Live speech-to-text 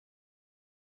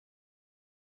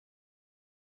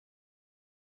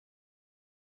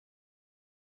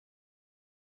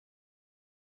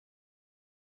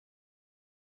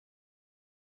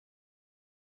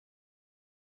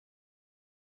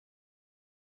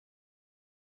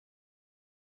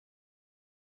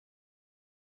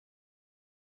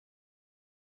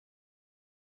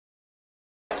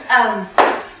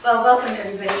Well, welcome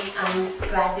everybody. I'm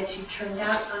glad that you turned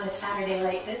out on a Saturday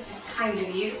like this. It's kind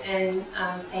of you, and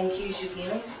thank you,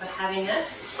 Julian, for having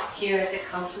us here at the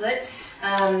consulate.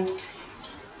 The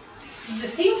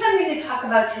things I'm going to talk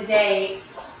about today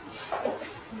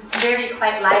vary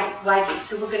quite widely,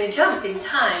 so we're going to jump in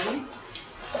time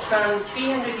from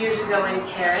 300 years ago in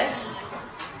Paris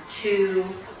to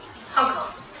Hong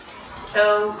Kong.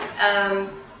 So,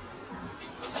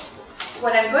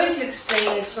 what I'm going to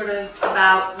explain is sort of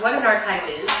about what an archive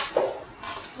is,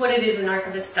 what it is an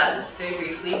archivist does, very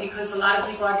briefly, because a lot of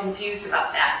people are confused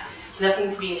about that.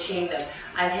 Nothing to be ashamed of.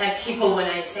 I've had people, when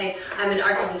I say I'm an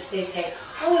archivist, they say,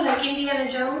 "Oh, like Indiana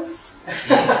Jones?" And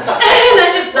I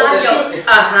just nod and go,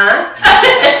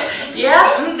 "Uh-huh."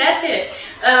 Yeah, that's it.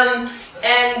 And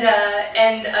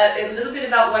a little bit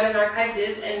about what an archives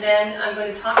is, and then I'm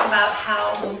going to talk about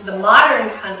how the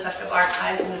modern concept of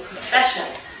archives and the profession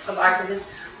of archivist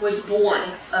was born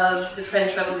of the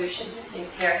French Revolution in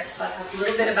Paris. So I'll talk a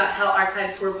little bit about how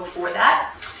archives were before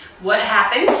that, what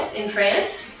happened in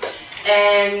France,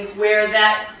 and where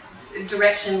that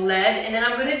direction led. And then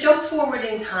I'm going to jump forward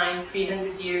in time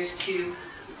 300 years to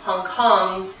Hong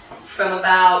Kong from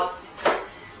about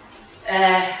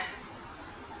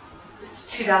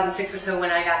 2006 or so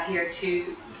when I got here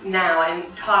to now,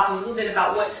 and talk a little bit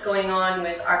about what's going on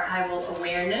with archival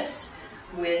awareness,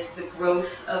 with the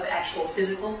growth of actual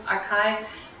physical archives,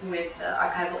 with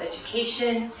archival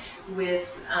education,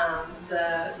 with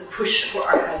the push for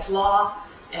archives law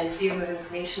and freedom of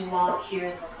information law here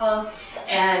in Hong Kong,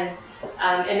 and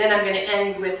then I'm going to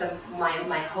end with my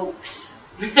hopes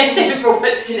for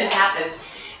what's going to happen.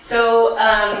 So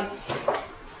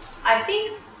I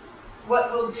think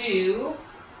what we'll do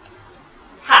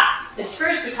is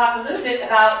first we talk a little bit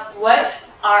about what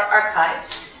are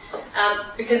archives.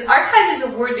 Because archive is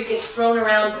a word that gets thrown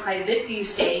around quite a bit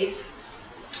these days,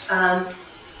 and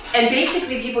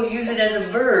basically people use it as a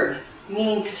verb,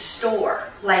 meaning to store.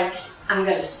 Like, I'm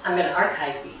gonna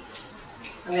archive these.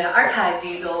 I'm gonna archive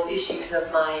these old issues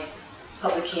of my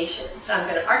publications. I'm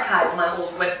gonna archive my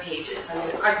old web pages. I'm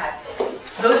gonna archive.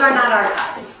 Those are not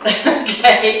archives.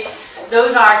 Okay,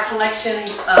 those are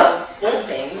collections of old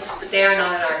things, but they are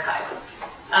not an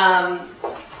archive.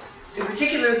 In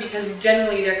particular, because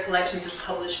generally they're collections of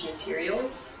published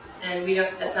materials, and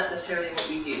that's not necessarily what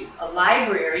we do. A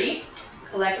library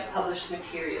collects published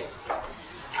materials.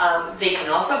 They can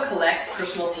also collect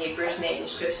personal papers,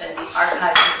 manuscripts, and the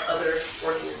archives of other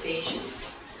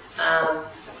organizations.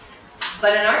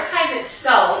 But an archive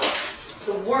itself,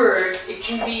 the word, it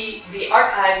can be the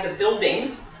archive, the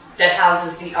building that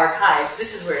houses the archives.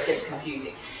 This is where it gets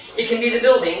confusing. It can be the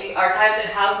building, the archive that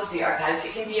houses the archives.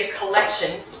 It can be a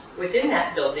collection within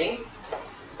that building,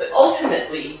 but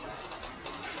ultimately,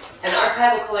 an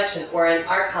archival collection or an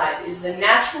archive is the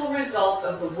natural result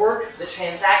of the work, the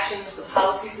transactions, the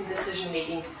policies and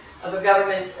decision-making of a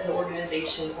government, an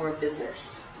organization, or a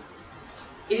business.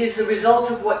 It is the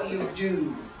result of what you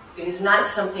do. It is not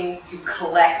something you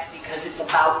collect because it's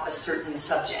about a certain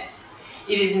subject.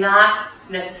 It is not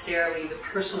necessarily the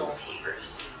personal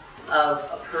papers of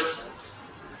a person.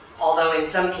 Although in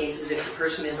some cases, if the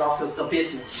person is also the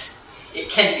business, it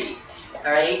can be,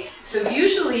 all right? So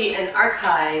usually an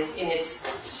archive, in its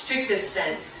strictest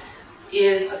sense,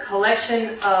 is a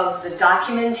collection of the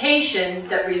documentation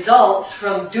that results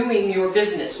from doing your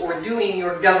business or doing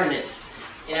your governance,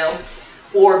 you know,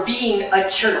 or being a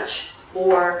church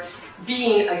or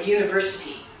being a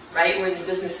university, right? We're in the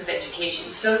business of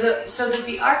education. So that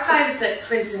the archives that,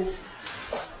 for instance,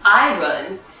 I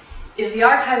run is the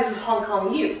archives of Hong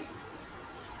Kong U.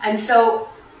 And so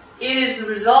it is the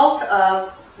result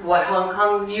of what Hong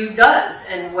Kong U does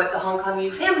and what the Hong Kong U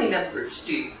family members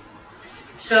do.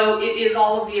 So it is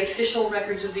all of the official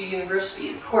records of the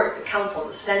university, the court, the council,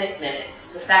 the Senate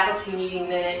minutes, the faculty meeting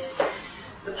minutes,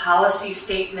 the policy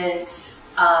statements,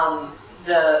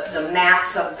 the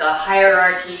maps of the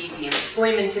hierarchy, the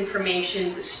employment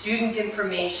information, the student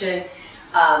information,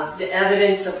 the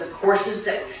evidence of the courses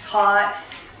that we've taught,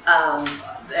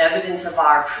 the evidence of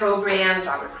our programs,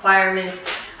 our requirements.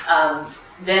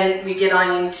 Then we get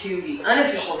on into the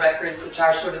unofficial records, which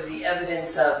are sort of the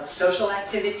evidence of social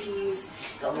activities,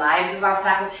 the lives of our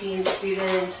faculty and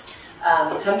students.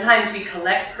 Sometimes we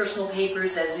collect personal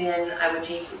papers, as in I would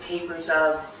take the papers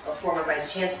of a former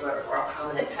vice chancellor or a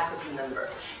prominent faculty member.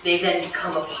 They then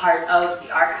become a part of the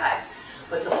archives.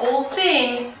 But the whole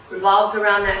thing revolves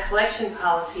around that collection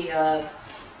policy of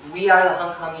we are the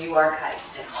Hong Kong U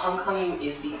Archives, and Hong Kong U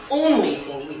is the only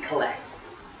thing we collect,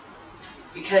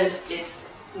 because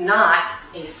it's not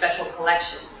a special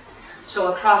collection.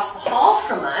 So across the hall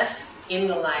from us, in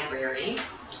the library,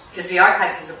 because the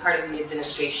archives is a part of the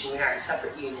administration, we are a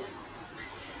separate unit,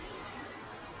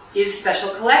 is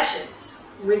special collections.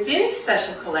 Within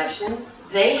special collections,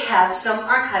 they have some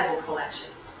archival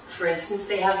collections. For instance,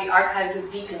 they have the Archives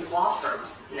of Deacon's Law Firm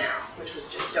now, which was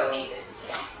just donated.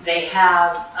 They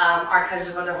have archives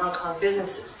of other Hong Kong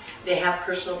businesses. They have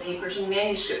personal papers and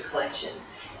manuscript collections.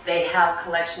 They have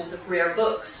collections of rare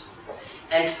books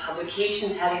and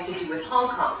publications having to do with Hong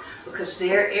Kong, because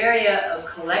their area of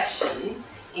collection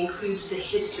includes the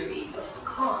history of Hong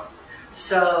Kong.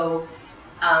 So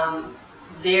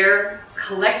their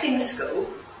collecting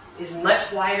scope is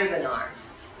much wider than ours,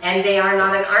 and they are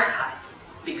not an archive,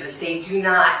 because they do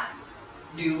not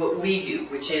do what we do,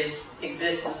 which is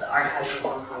exist as the Archives of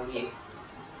Hong Kong U.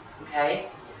 Okay?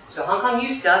 So Hong Kong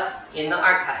U stuff in the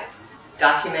archives,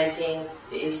 documenting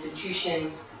the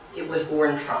institution it was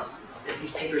born from, that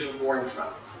these papers were born from,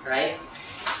 right?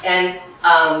 And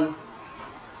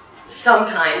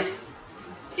sometimes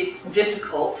it's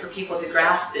difficult for people to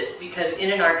grasp this, because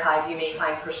in an archive you may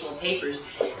find personal papers,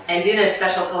 and in a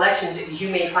special collection you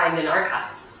may find an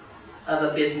archive of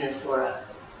a business or a,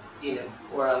 you know,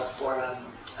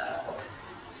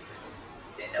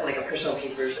 like a personal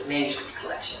papers manuscript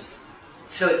collection.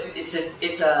 So it's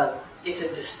a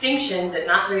distinction that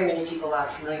not very many people are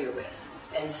familiar with.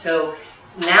 And so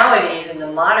nowadays, in the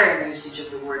modern usage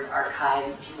of the word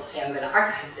archive, people say, I'm going to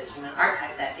archive this, I'm going to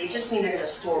archive that. They just mean they're going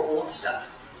to store old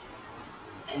stuff.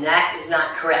 And that is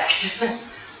not correct.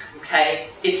 Okay?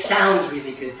 It sounds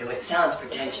really good, though. It sounds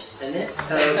pretentious, doesn't it?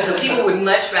 So people would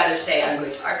much rather say, I'm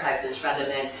going to archive this, rather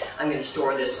than I'm going to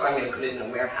store this, or I'm going to put it in a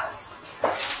warehouse.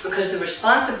 Because the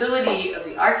responsibility of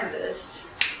the archivist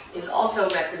is also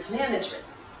records management.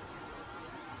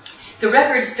 The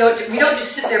records we don't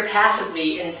just sit there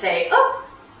passively and say, oh,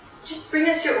 just bring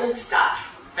us your old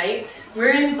stuff, right?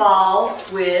 We're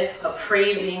involved with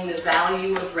appraising the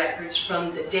value of records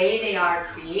from the day they are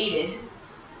created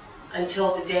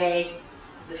until the day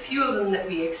the few of them that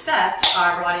we accept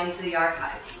are brought into the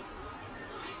archives.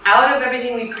 Out of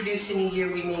everything we produce in a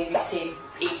year, we maybe save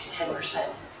 8 to 10%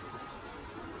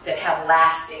 that have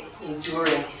lasting,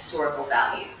 enduring historical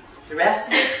value. The rest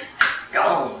of it,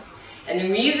 gone. And the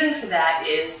reason for that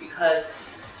is because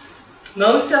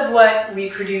most of what we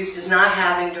produce does not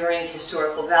have enduring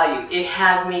historical value. It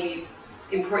has maybe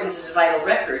importance as a vital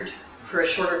record for a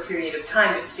shorter period of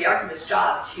time. It's the archivist's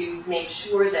job to make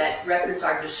sure that records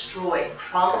are destroyed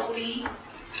promptly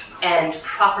and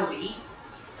properly,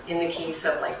 in the case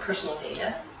of like personal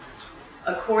data,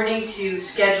 according to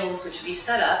schedules which we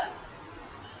set up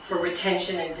for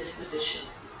retention and disposition.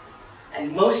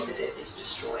 And most of it is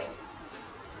destroyed,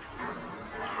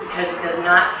 because it does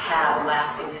not have a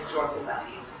lasting historical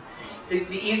value.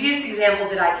 The easiest example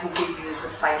that I can give you is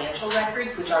with financial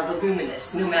records, which are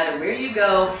voluminous. No matter where you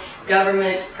go,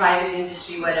 government, private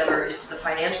industry, whatever, it's the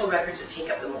financial records that take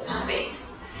up the most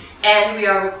space. And we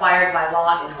are required by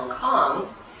law in Hong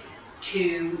Kong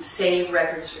to save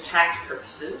records for tax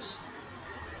purposes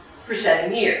for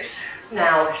 7 years.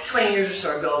 Now, 20 years or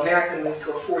so ago, America moved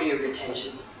to a 4-year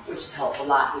retention, which has helped a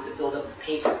lot with the buildup of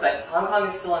paper, but Hong Kong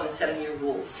is still on a 7-year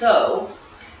rule. So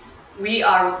we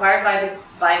are required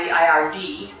by the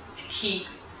IRD to keep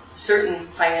certain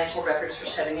financial records for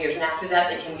 7 years, and after that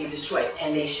they can be destroyed,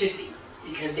 and they should be,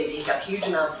 because they take up huge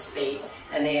amounts of space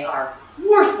and they are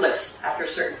worthless after a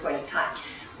certain point in time.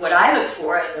 What I look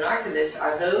for as an archivist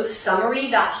are those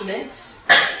summary documents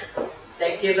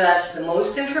that give us the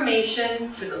most information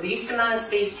for the least amount of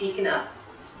space taken up.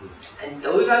 And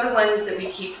those are the ones that we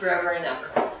keep forever and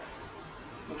ever.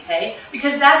 Okay?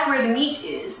 Because that's where the meat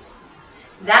is.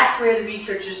 That's where the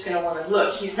researcher's going to want to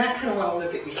look. He's not going to want to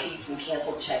look at receipts and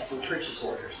canceled checks and purchase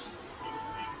orders,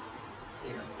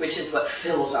 you know, which is what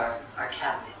fills our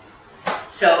cabinets.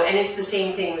 So, and it's the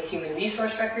same thing with human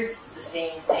resource records. It's the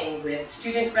same thing with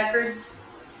student records.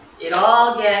 It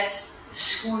all gets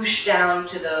swooshed down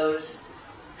to those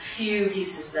few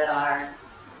pieces that are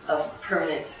of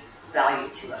permanent value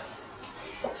to us.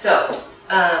 So,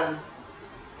 now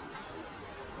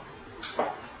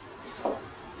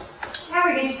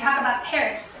we're going to talk about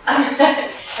Paris.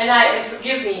 And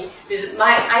forgive me, because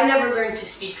I never learned to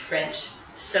speak French,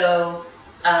 so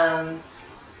my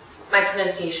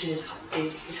pronunciation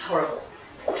is horrible.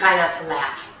 Try not to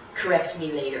laugh. Correct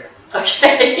me later.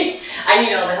 Okay? I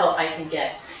need all the help I can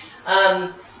get.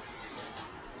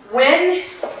 When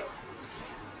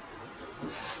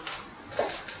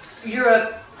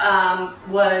Europe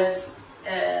was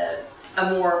a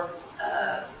more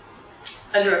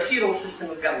under a feudal system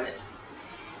of government,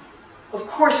 Of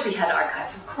course we had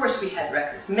archives, of course we had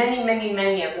records. Many, many,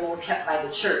 many of them were kept by the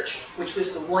church, which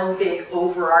was the one big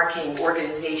overarching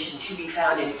organization to be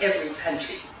found in every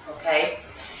country, okay?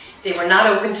 They were not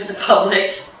open to the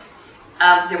public.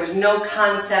 There was no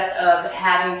concept of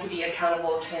having to be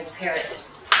accountable and transparent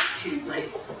to like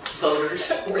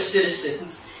voters or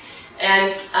citizens.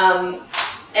 And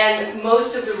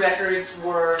most of the records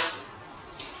were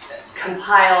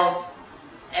compiled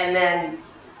and then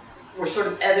were sort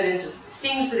of evidence of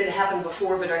things that had happened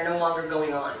before but are no longer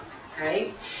going on,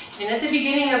 right? And at the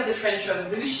beginning of the French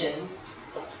Revolution,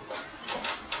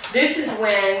 this is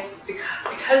when,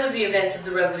 because of the events of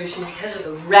the revolution, because of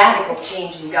the radical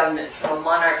change in government from a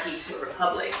monarchy to a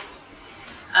republic,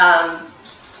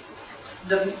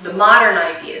 the modern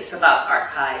ideas about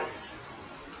archives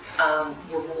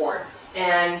were born.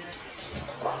 And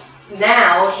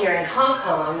now, here in Hong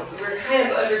Kong, we're kind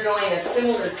of undergoing a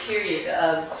similar period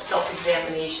of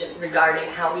self-examination regarding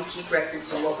how we keep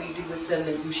records and what we do with them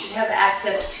and who should have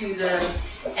access to them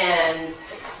and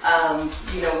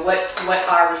you know, what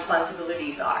our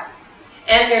responsibilities are.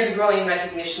 And there's a growing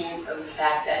recognition of the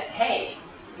fact that, hey,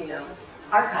 you know,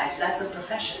 archives, that's a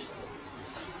profession.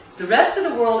 The rest of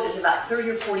the world is about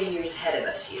 30 or 40 years ahead of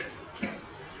us here,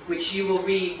 which you will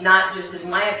read not just as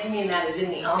my opinion, that is in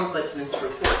the Ombudsman's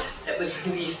report that was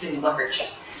released in March.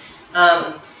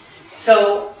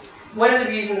 So one of the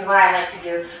reasons why I like to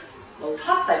give little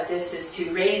talks like this is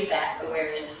to raise that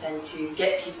awareness and to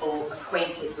get people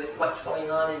acquainted with what's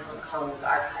going on in Hong Kong with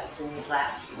archives in these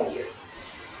last few years.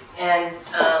 And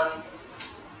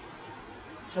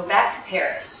so back to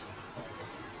Paris.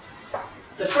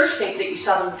 The first thing that you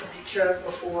saw the picture of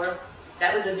before,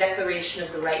 that was a Declaration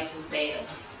of the Rights of Man.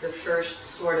 The first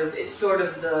sort of, it's sort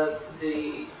of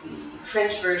the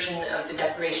French version of the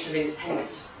Declaration of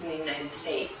Independence in the United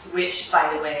States, which,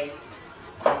 by the way,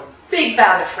 big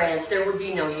bow to France, there would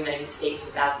be no United States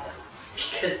without them,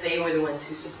 because they were the ones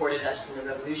who supported us in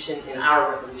the revolution, in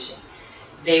our revolution.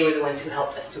 They were the ones who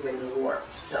helped us to win the war.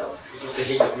 So, it was the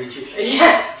hate of British.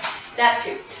 Yeah, that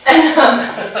too.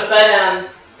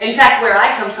 In fact, where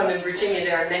I come from in Virginia,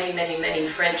 there are many, many, many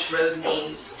French road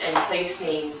names and place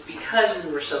names because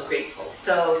we were so grateful.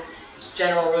 So,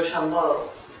 General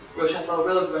Rochambeau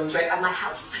Road runs right by my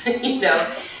house. You know,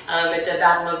 at the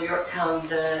Battle of Yorktown,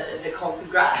 the Comte de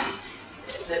Grasse,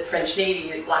 the French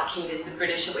Navy that blockaded the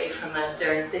British away from us.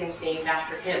 There are things named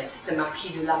after him. The Marquis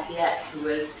de Lafayette, who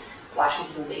was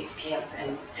Washington's aide-de-camp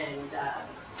and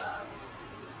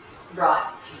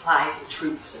brought supplies and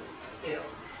troops. And, you know,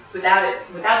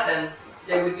 without them,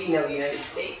 there would be no United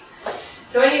States.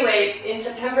 So anyway, in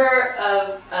September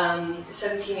of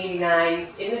 1789,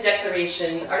 in the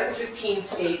Declaration, Article 15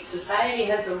 states, society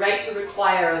has the right to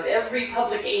require of every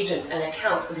public agent an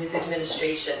account of his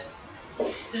administration.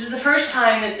 This is the first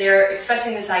time that they're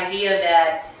expressing this idea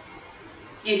that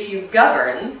if you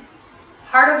govern,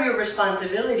 part of your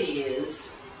responsibility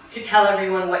is to tell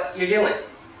everyone what you're doing.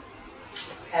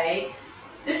 Okay?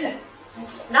 This has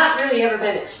not really ever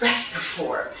been expressed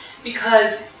before,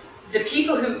 because the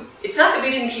people who, it's not that we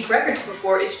didn't keep records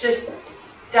before, it's just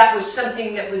that was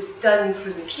something that was done for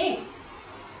the king.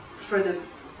 For the,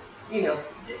 you know,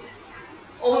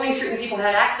 only certain people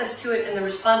had access to it, and the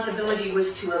responsibility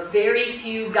was to a very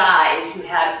few guys who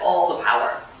had all the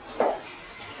power.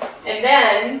 And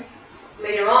then,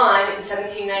 later on, in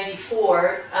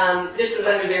 1794, this was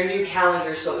under their new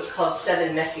calendar, so it was called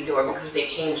 7 Messidor, because they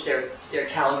changed their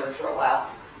calendar for a while.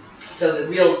 So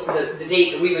the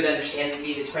date that we would understand would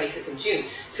be the 25th of June.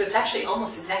 So it's actually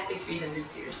almost exactly 300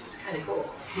 years. It's kind of cool.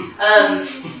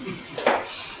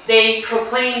 They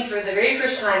proclaimed for the very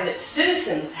first time that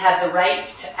citizens had the right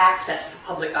to access to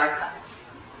public archives.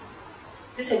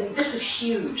 This was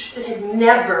huge. This had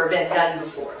never been done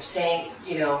before, saying,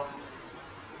 you know,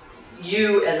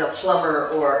 you as a plumber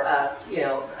or a, you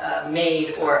know, a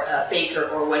maid or a baker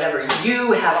or whatever,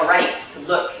 you have a right to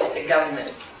look at the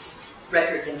government's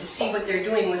records and to see what they're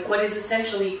doing with what is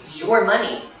essentially your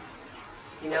money.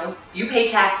 You know, you pay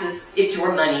taxes, it's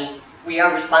your money, we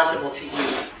are responsible to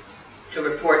you to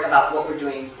report about what we're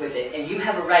doing with it, and you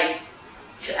have a right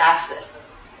to access them.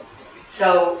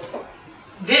 So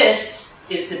this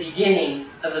is the beginning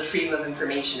of the Freedom of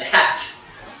Information Act.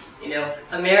 You know,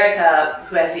 America,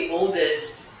 who has the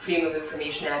oldest Freedom of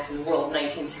Information Act in the world,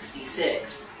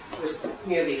 1966, was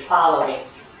merely following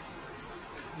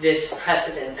this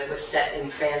precedent that was set in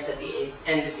France at the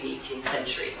end of the 18th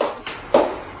century.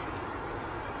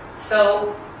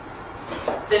 So,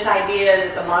 this idea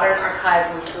that the modern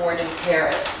archive was born in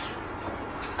Paris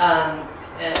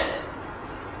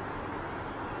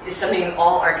is something that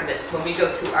all archivists, when we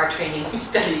go through our training, we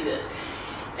study this.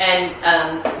 And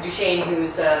Duchesne,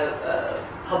 who's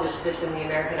published this in the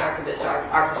American Archivist,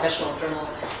 our professional journal,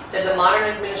 said the modern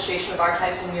administration of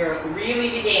archives in Europe really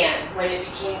began when it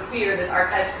became clear that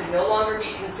archives could no longer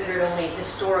be considered only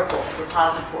historical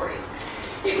repositories.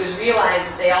 It was realized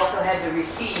that they also had to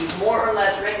receive, more or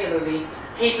less regularly,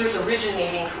 papers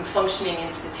originating from functioning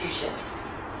institutions.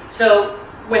 So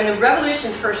when the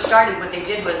revolution first started, what they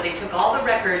did was they took all the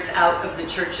records out of the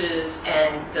churches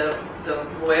and the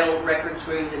royal records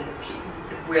rooms and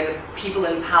where the people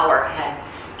in power had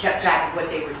kept track of what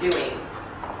they were doing.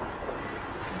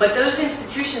 But those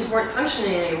institutions weren't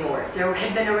functioning anymore. There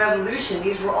had been a revolution.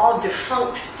 These were all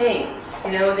defunct things.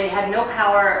 You know, they had no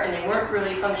power and they weren't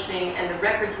really functioning, and the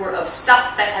records were of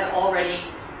stuff that had already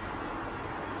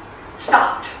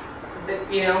stopped.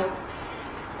 But, you know,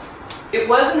 it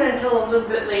wasn't until a little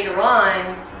bit later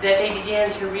on that they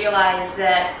began to realize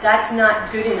that that's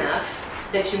not good enough,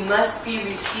 that you must be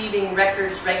receiving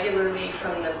records regularly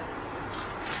from the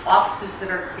offices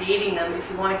that are creating them if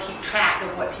you want to keep track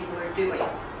of what people are doing.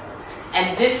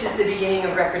 And this is the beginning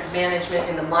of records management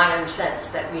in the modern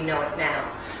sense that we know it now,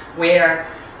 where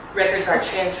records are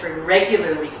transferred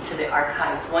regularly to the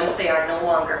archives once they are no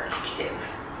longer active,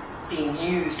 being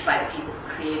used by the people who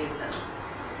created them.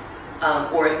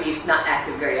 Or at least not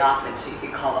active very often, so you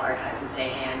could call the archives and say,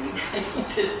 hey, I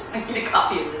need this, I need a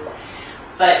copy of this.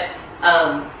 But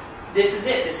this is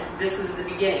it. This was the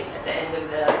beginning at the end of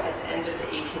the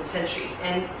 18th century.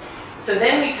 And so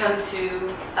then we come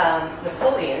to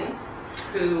Napoleon,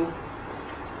 who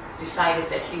decided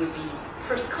that he would be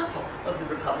first consul of the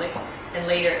Republic and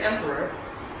later emperor.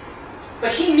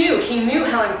 But he knew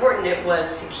how important it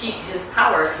was to keep his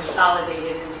power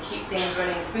consolidated and to keep things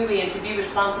running smoothly and to be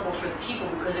responsible for the people,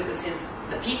 because it was his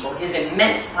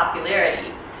immense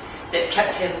popularity that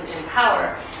kept him in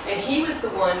power. And he was the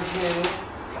one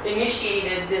who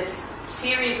initiated this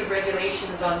series of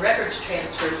regulations on records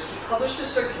transfers. He published a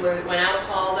circular that went out to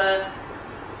all the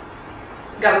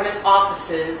government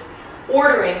offices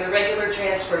ordering the regular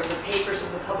transfer of the papers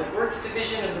of the Public Works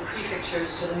Division of the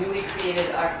prefectures to the newly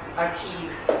created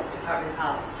Archives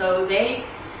Departementales. So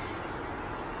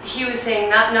he was saying,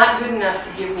 not good enough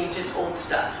to give me just old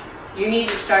stuff. You need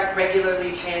to start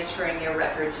regularly transferring your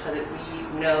records so that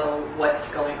we know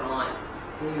what's going on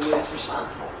and who is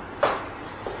responsible.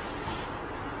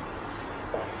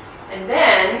 And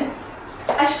then,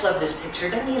 I just love this picture.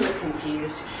 Doesn't he look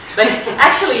confused? But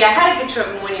actually, I had a picture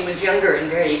of him when he was younger and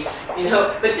very, you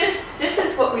know, but this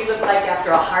is what we look like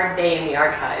after a hard day in the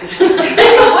archives. He's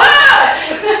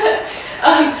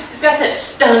got that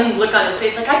stunned look on his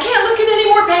face, like, I can't look at any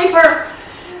more paper.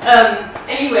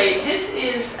 Anyway, this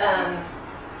is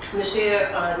Monsieur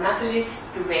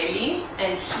Natalis Durelli,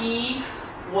 and he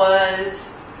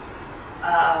was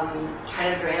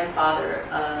kind of grandfather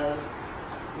of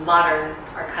modern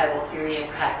archival theory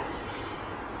and practice.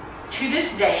 To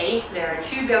this day, there are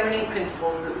two governing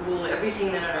principles that rule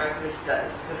everything that an archivist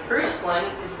does. The first one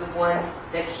is the one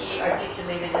that he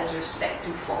articulated as respect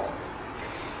du fond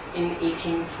in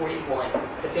 1841,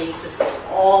 the basis of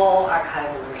all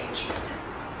archival arrangement.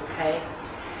 Okay?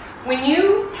 When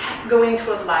you go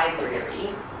into a library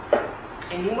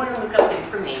and you want to look up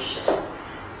information,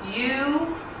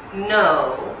 you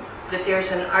know that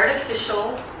there's an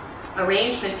artificial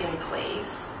arrangement in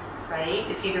place. Right?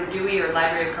 It's either Dewey or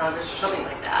Library of Congress or something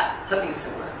like that, something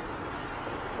similar.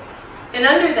 And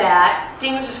under that,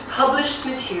 things, published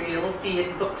materials, be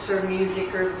it books or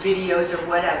music or videos or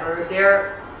whatever,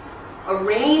 they're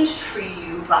arranged for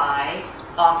you by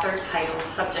author, title,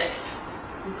 subject,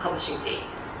 and publishing date.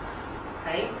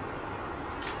 Right?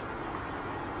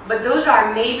 But those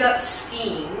are made-up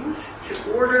schemes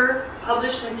to order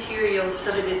published materials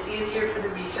so that it's easier for the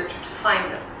researcher to find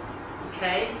them.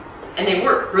 Okay? And they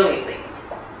work brilliantly,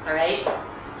 all right?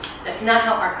 That's not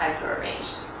how archives are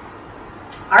arranged.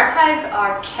 Archives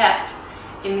are kept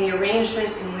in the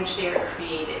arrangement in which they are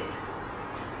created.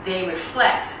 They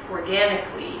reflect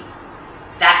organically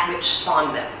that which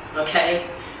spawned them, okay?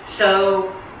 So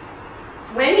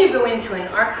when you go into an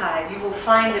archive, you will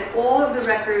find that all of the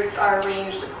records are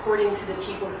arranged according to the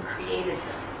people who created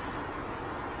them.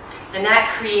 And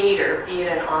that creator, be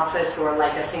it an office or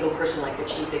like a single person like the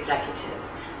chief executive,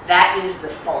 that is the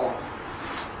phone,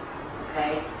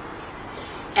 okay?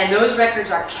 And those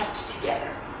records are kept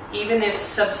together. Even if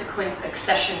subsequent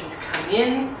accessions come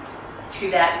in to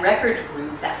that record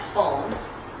group, that phone,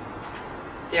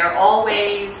 they're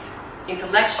always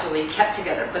intellectually kept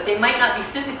together, but they might not be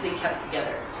physically kept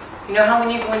together. You know how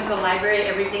when you go into a library,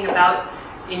 everything about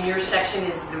in your section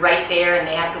is right there and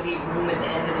they have to leave room at the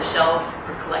end of the shelves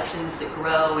for collections that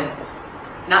grow, and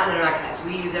Not in an archives.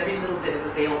 We use every little bit of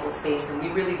available space, and we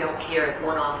really don't care if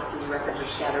one office's records are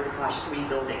scattered across 3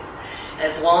 buildings.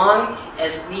 As long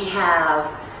as we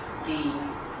have the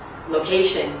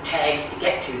location tags to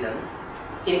get to them,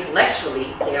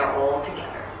 intellectually, they are all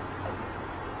together.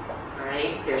 All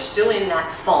right? They're still in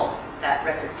that phone, that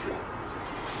record group.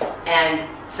 And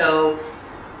so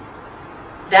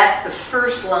that's the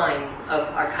first line of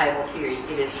archival theory.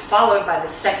 It is followed by the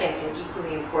second and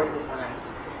equally important line.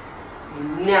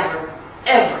 You never,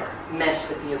 ever mess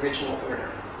with the original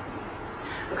order.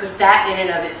 Because that in and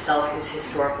of itself is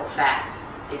historical fact.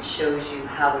 It shows you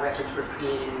how the records were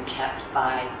created and kept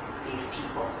by these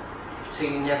people. So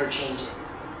you never change it.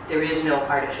 There is no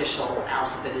artificial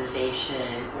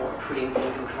alphabetization or putting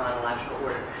things in chronological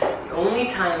order. The only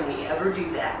time we ever do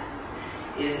that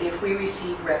is if we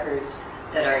receive records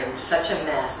that are in such a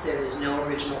mess there is no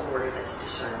original order that's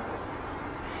discernible.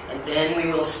 And then we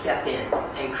will step in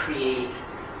and create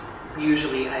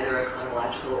usually either a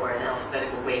chronological or an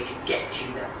alphabetical way to get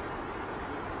to them.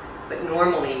 But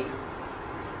normally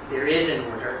there is an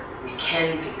order. We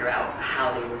can figure out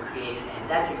how they were created, and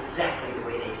that's exactly the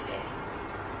way they stay.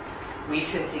 We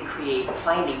simply create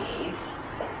finding aids,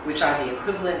 which are the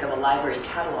equivalent of a library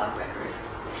catalog record.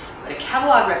 But a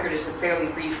catalog record is a fairly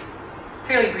brief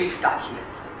document,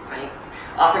 right?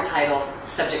 Author title,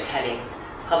 subject headings,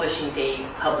 publishing date,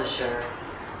 publisher,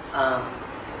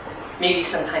 maybe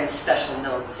sometimes special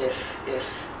notes if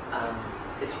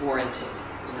it's warranted,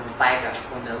 you know,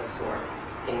 biographical notes or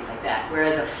things like that.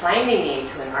 Whereas a finding aid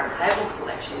to an archival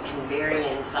collection can vary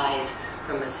in size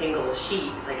from a single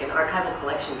sheet. Like an archival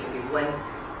collection can be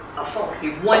a phone, could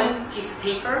be one piece of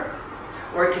paper,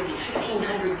 or it could be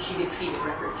 1,500 cubic feet of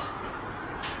records.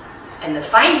 And the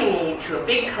finding aid to a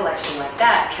big collection like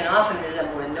that can often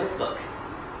resemble a notebook,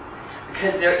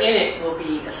 because in it will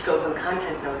be a scope and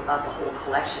content note about the whole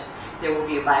collection. There will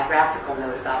be a biographical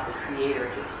note about the creator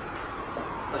if it's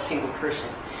a single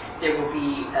person. There will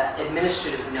be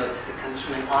administrative notes that comes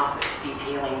from an office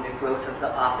detailing the growth of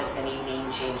the office, any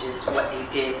name changes, what they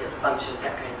did, their functions,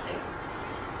 that kind of thing.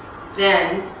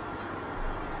 Then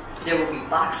there will be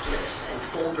box lists and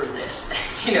folder lists.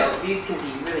 You know, these can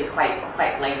be really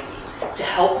quite lengthy to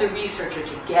help the researcher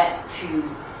to get to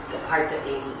the part that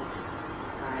they need.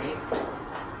 All right.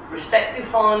 Respect du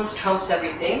fonds trumps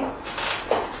everything.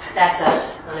 That's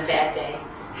us on a bad day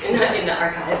in the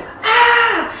archives.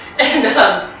 Ah!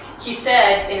 And he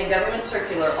said in a government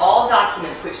circular, all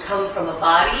documents which come from a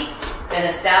body, an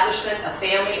establishment, a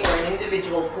family, or an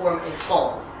individual form a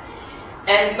phone,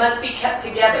 and must be kept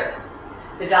together.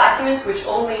 The documents which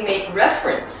only make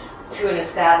reference to an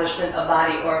establishment, a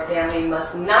body, or a family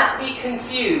must not be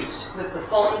confused with the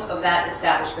phones of that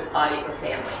establishment, body, or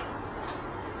family.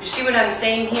 You see what I'm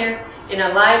saying here? In a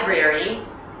library,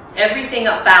 everything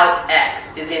about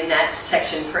X is in that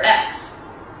section for X.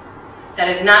 That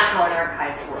is not how an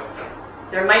archives works.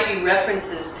 There might be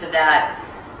references to that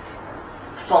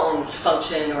phone's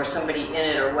function or somebody in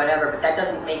it or whatever, but that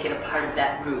doesn't make it a part of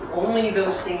that group. Only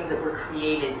those things that were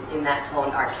created in that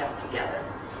phone are kept together.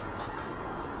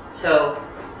 So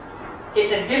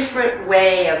it's a different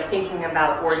way of thinking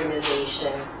about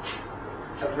organization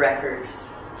of records.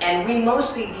 And we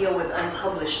mostly deal with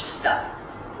unpublished stuff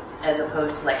as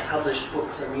opposed to like published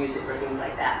books or music or things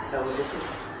like that. So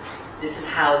this is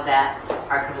how that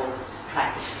archival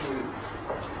practice grew.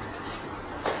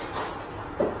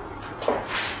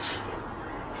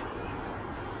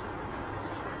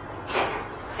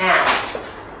 Now,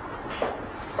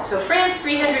 so France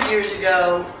 300 years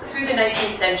ago, through the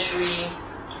 19th century,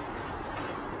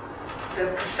 the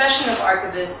profession of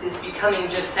archivist is becoming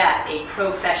just that, a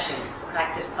profession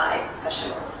practiced by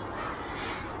professionals.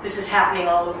 This is happening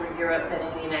all over Europe and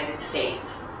in the United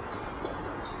States.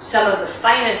 Some of the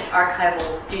finest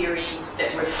archival theory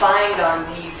that refined on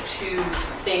these two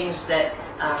things that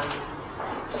M.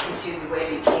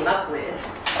 Duwele came up with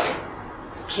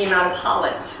came out of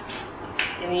Holland.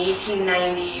 In the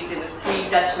 1890s, it was 3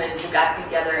 Dutchmen who got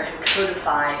together and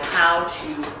codified how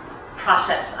to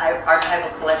process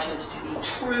archival collections to be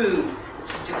true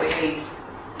to Duwele's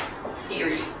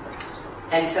theory.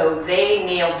 And so they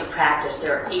nailed the practice.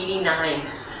 There are 89.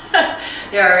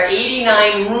 There are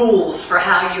 89 rules for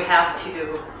how you have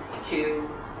to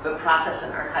process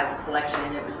an archival collection,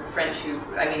 and it was the French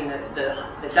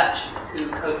the Dutch who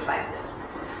codified this.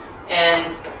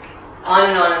 And on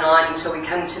and on and on. So we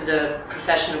come to the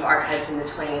profession of archives in the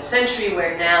 20th century,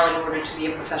 where now, in order to be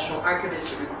a professional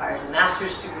archivist, it requires a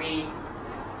master's degree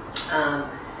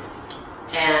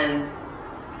and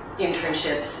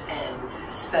internships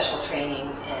and special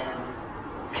training and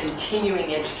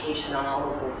continuing education on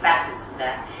all of the facets of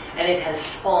that. And it has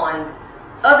spawned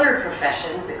other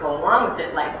professions that go along with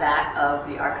it, like that of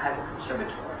the archival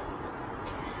conservator.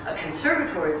 A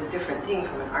conservator is a different thing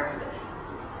from an archivist.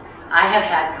 I have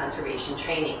had conservation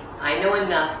training. I know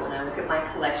enough when I look at my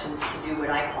collections to do what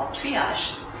I call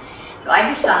triage. So I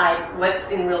decide what's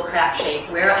in real crap shape,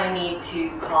 where I need to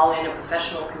call in a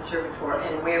professional conservator,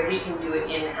 and where we can do it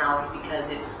in-house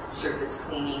because it's surface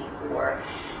cleaning or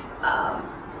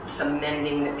some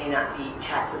mending that may not be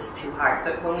tax us too hard.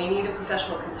 But when we need a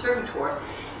professional conservator,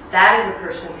 that is a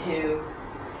person who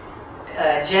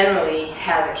generally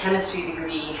has a chemistry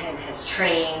degree and has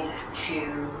trained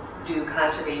to do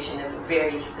conservation in a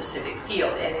very specific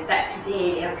field. And in fact,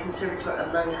 today we have a conservator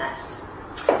among us.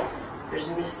 There's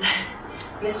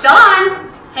Miss Dawn.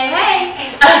 Hey,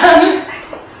 hey.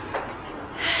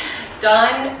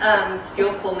 Dawn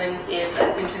Steele-Pullman is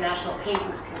an international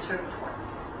paintings conservator.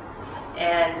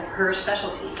 And her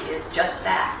specialty is just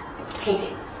that,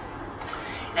 paintings.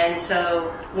 And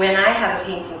so when I have a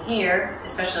painting here,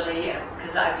 especially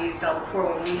because I've used Dawn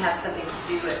before, when we have something to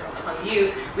do with on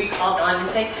you, we call Dawn and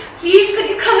say, please could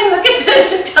you come and look at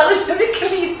this and tell us if it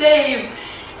can be saved.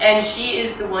 And she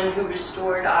is the one who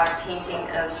restored our painting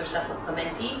of Sir Cecil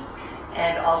Clementi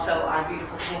and also our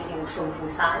beautiful painting of Shung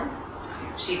San.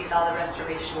 She did all the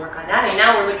restoration work on that. And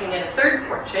now we're looking at a third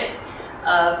portrait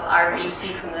of our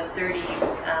VC from the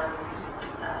 30s,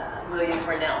 William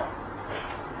Cornell.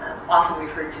 Often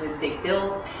referred to as Big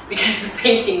Bill because the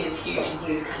painting is huge and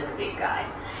he was kind of a big guy.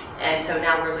 And so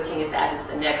now we're looking at that as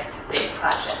the next big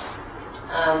project.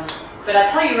 But I'll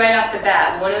tell you right off the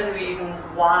bat, one of the reasons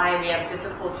why we have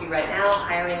difficulty right now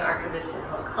hiring archivists in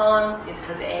Hong Kong is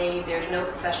because A, there's no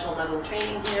professional level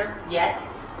training here yet,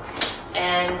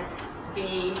 and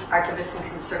B, archivists and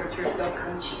conservators don't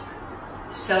come cheap.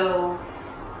 So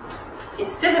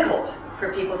it's difficult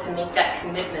for people to make that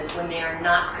commitment when they are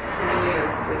not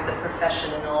familiar with the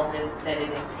profession and all that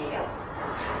it entails.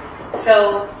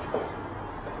 So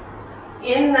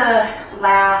in the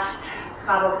last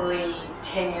probably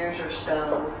 10 years or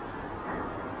so,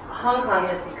 Hong Kong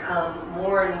has become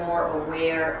more and more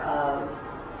aware of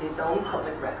its own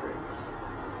public records,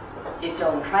 its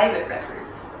own private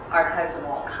records, archives of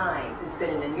all kinds. It's been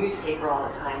in the newspaper all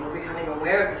the time. We're becoming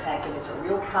aware of the fact that it's a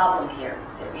real problem here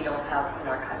that we don't have an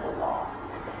archival law.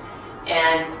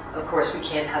 And of course we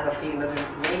can't have a freedom of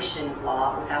information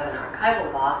law without an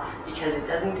archival law, because it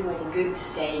doesn't do any good to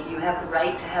say you have the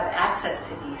right to have access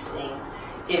to these things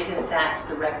if in fact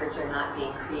the records are not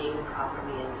being created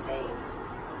properly and saved.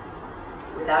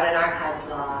 Without an archives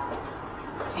law,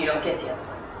 you don't get the other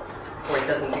one, or it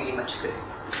doesn't do you much good.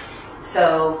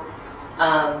 So,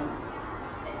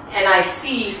 and I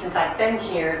see, since I've been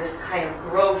here, this kind of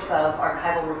growth of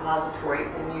archival repositories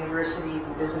in universities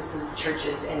and businesses,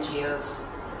 churches, NGOs.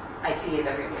 I see it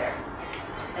everywhere.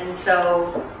 And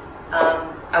so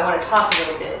I want to talk a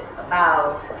little bit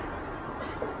about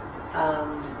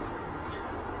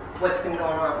what's been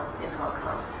going on in Hong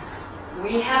Kong.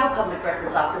 We have a public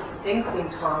records office. It's in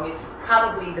Kwun Tong. It's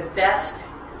probably the best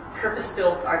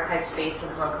purpose-built archive space in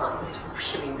Hong Kong. It's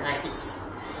really nice.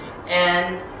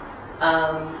 And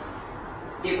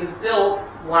it was built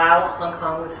while Hong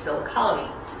Kong was still a colony.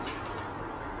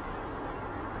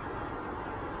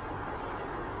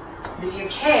 The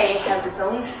UK has its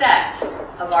own set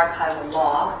of archival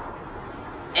law,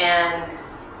 and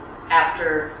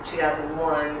after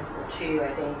 2001 or 2,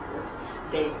 I think,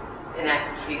 they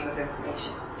enacted Freedom of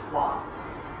Information law.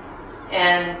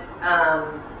 And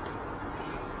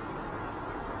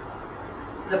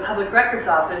the Public Records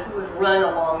Office was run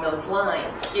along those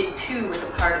lines. It too was a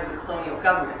part of the colonial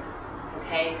government.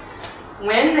 Okay?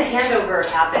 When the handover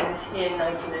happened in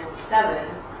 1997,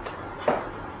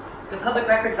 the Public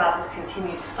Records Office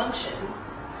continued to function,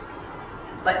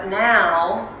 but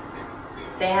now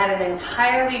they had an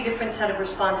entirely different set of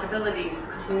responsibilities,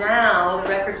 because now the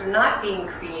records are not being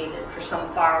created for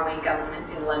some faraway government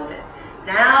in London.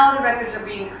 Now the records are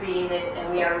being created,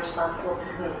 and we are responsible to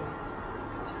whom?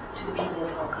 To the people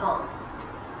of Hong Kong.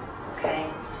 Okay?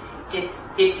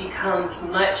 It becomes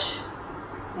much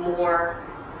more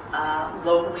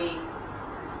locally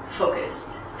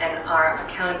focused, and our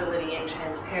accountability and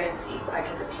transparency are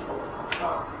to the people of Hong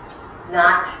Kong,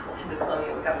 not to the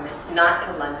colonial government, not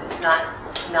to London,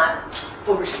 not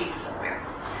overseas somewhere.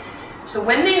 So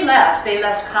when they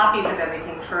left copies of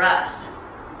everything for us.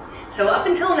 So up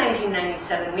until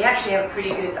 1997, we actually have a pretty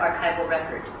good archival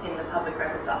record in the Public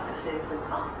Records Office in Kwun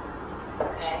Tong.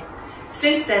 Okay?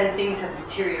 Since then, things have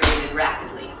deteriorated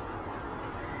rapidly.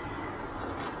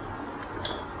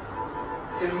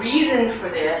 The reason for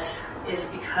this is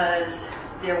because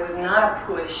there was not a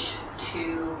push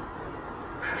to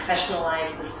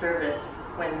professionalize the service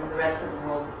when the rest of the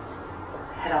world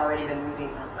had already been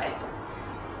moving that way.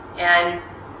 And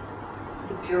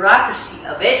the bureaucracy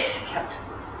of it kept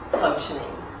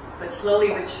functioning, but slowly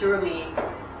but surely,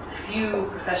 the few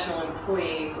professional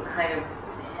employees were kind of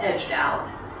edged out.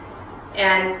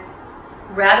 And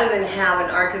rather than have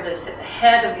an archivist at the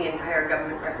head of the entire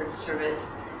government records service,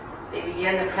 they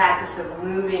began the practice of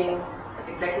moving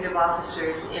executive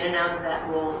officers in and out of that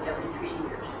role every 3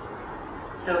 years.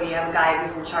 So you have a guy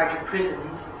who's in charge of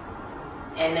prisons,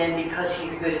 and then because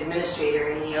he's a good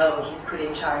administrator and EO, he's put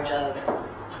in charge of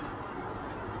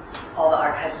all the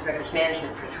archives and records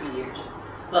management for 3 years.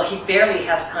 Well, he'd barely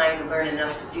have time to learn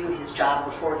enough to do his job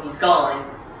before he's gone,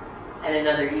 and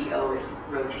another EO is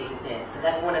rotated in. So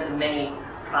that's one of the many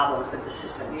problems with the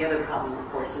system. The other problem, of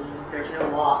course, is that there's no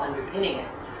law underpinning it.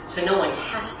 So no one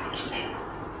has to keep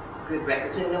good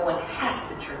records, and no one has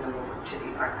to turn them over to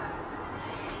the archives.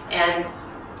 And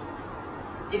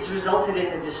it's resulted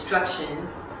in the destruction,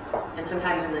 and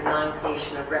sometimes in the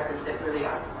non-creation of records that really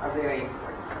are very important.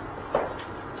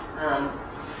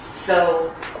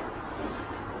 So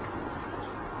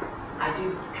I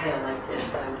do kind of like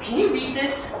this. Can you read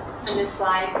this in this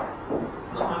slide?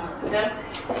 No?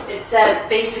 It says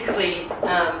basically,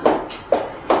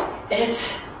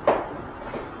 it's, I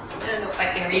don't know if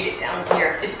I can read it down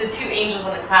here. It's the two angels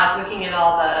on the clouds looking at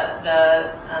all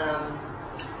the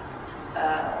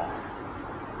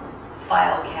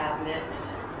file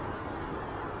cabinets,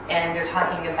 and they're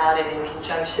talking about it in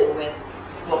conjunction with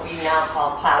what we now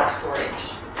call cloud storage,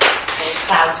 and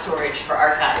cloud storage for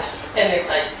archives. And they're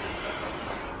like,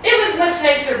 it was much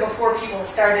nicer before people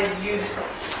started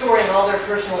storing all their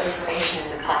personal information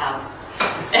in the cloud.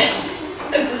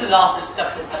 And this is all the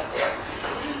stuff that's up there.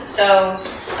 So,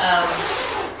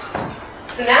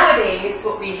 so nowadays,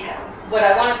 what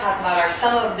I want to talk about are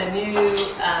some of the new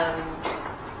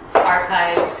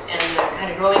archives and the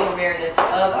kind of growing awareness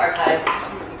of archives,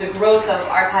 the growth of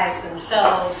archives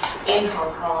themselves in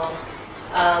Hong Kong,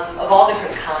 of all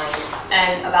different kinds,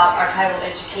 and about archival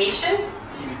education,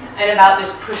 and about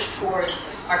this push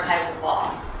towards archival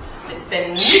law. It's been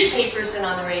in newspapers and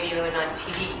on the radio and on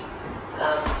TV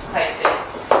quite a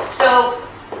bit. So,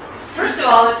 first of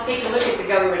all, let's take a look at the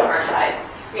government archives.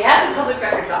 We have the Public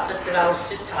Records Office that I was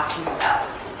just talking about,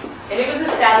 and it was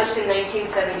established in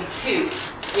 1972.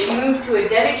 It moved to a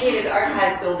dedicated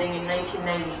archive building in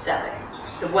 1997,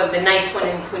 the nice one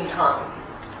in Kwun Tong.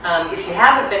 If you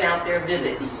haven't been out there,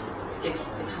 visit.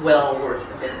 It's well worth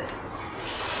the visit.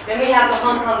 Then we have the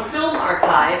Hong Kong Film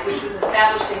Archive, which was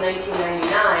established in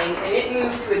 1999, and it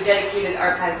moved to a dedicated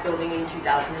archive building in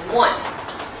 2001.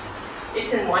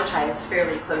 It's in Wan Chai, it's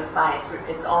fairly close by.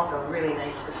 It's also a really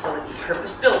nice facility,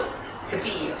 purpose-built to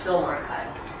be a film archive.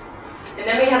 And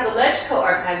then we have the LegCo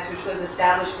Archives, which was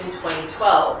established in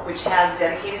 2012, which has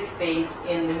dedicated space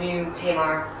in the new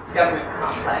Tamar government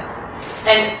complex.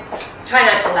 And try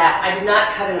not to laugh, I did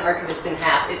not cut an archivist in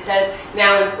half. It says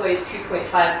now employs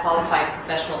 2.5 qualified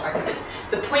professional archivists.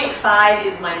 The 0.5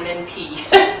 is my mentee,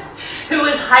 who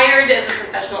was hired as a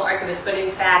professional archivist, but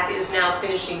in fact is now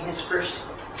finishing his first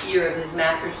year of his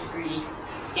master's degree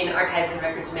in archives and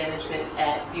records management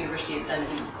at the University of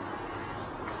Dundee.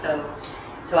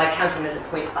 So I count him as a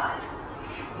 0.5.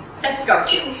 That's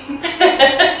Garfield.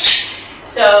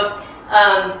 So,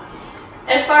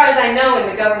 as far as I know, in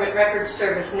the government records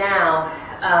service now,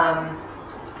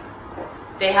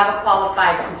 they have a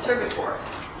qualified conservator.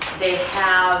 They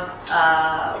have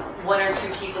one or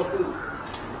two people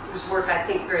whose work I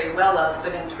think very well of,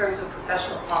 but in terms of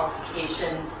professional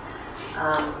qualifications,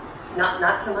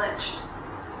 not so much.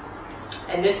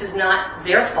 And this is not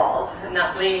their fault. I'm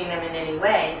not blaming them in any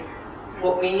way.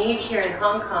 What we need here in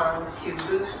Hong Kong to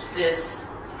boost this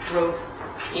growth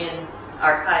in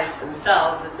archives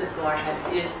themselves, the physical archives,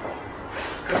 is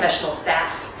professional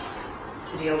staff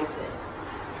to deal with it.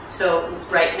 So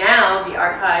right now, the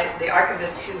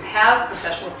archivists who have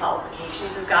professional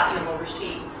qualifications have gotten them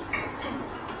overseas.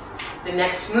 The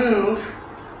next move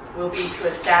will be to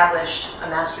establish a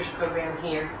master's program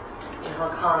here in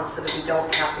Hong Kong so that we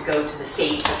don't have to go to the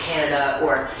States or Canada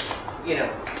or,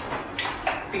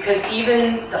 because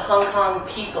even the Hong Kong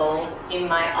people in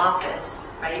my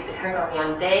office, right, they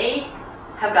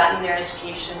have gotten their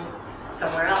education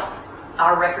somewhere else.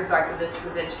 Our records archivist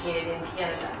was educated in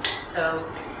Canada. So,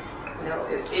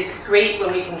 it's great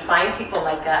when we can find people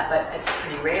like that, but it's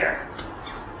pretty rare.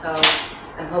 So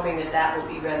I'm hoping that will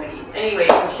be remedied. Anyway,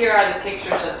 so here are the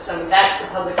pictures of that's the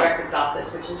Public Records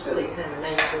Office, which is really kind of a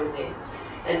nice building,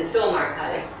 and the Film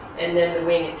Archives, and then the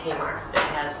wing at Tamar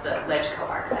that has the LegCo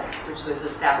Archives, which was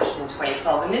established in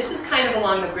 2012. And this is kind of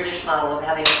along the British model of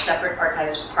having a separate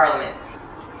archives parliament.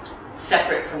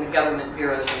 separate from the government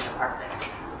bureaus and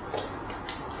departments.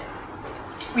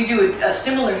 We do a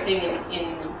similar thing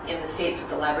in the States with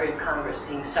the Library of Congress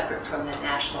being separate from the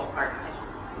National Archives.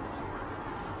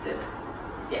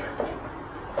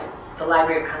 The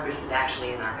Library of Congress is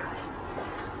actually an archive.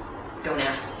 Don't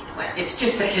ask me. It's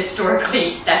just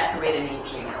historically, that's the way the name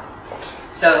came out.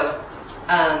 So,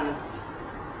 and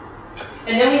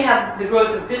then we have the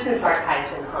growth of business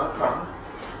archives in Hong Kong.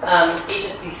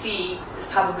 HSBC is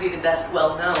probably the best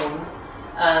well-known.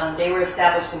 They were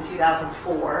established in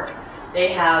 2004.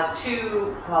 They have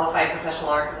 2 qualified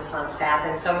professional archivists on staff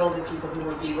and several of the people who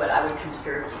would be what I would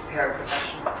consider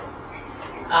paraprofessional.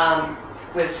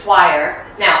 With Swire.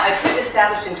 Now, I put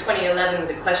established in 2011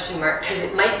 with a question mark because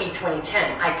it might be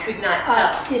 2010. I could not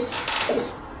tell. It's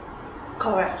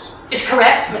correct. It's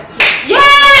correct?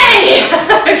 Yay!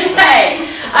 Okay.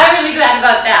 I'm really glad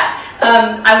about that.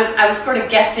 I was sort of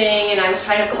guessing, and I was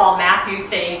trying to call Matthew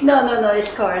saying... No,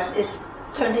 it's correct. It's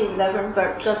 2011,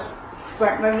 but just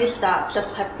when we start,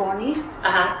 just have Bonnie.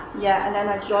 Yeah, and then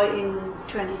I joined in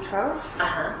 2012.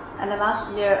 And then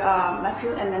last year,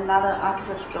 Matthew and another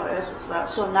archivist joined us as well.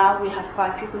 So now we have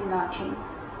 5 people in our team.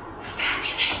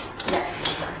 Fabulous.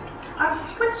 Yes.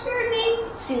 What's your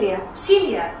name? Celia.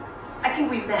 Celia. I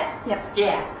think we've met. Yep.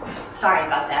 Yeah. Sorry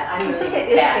about that. I'm it's really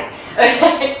okay. bad. It's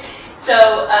okay. Okay.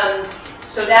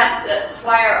 So that's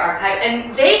Swire Archive,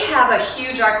 and they have a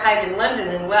huge archive in London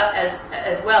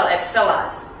as well at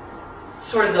SOAS.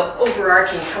 Sort of the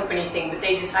overarching company thing, but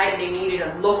they decided they needed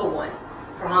a local one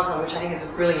for Hong Kong, which I think is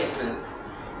a brilliant move.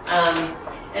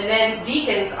 And then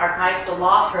Deacon's Archives, the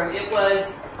law firm, it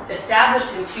was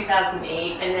established in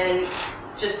 2008, and then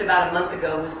just about a month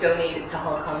ago was donated to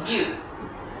Hong Kong Youth,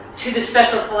 to the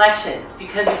special collections,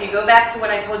 because if you go back to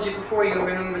what I told you before, you'll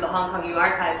remember the HKU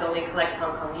Archives only collects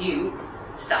Hong Kong U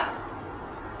stuff.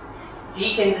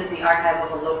 Deacon's is the archive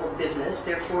of a local business,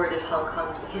 therefore it is Hong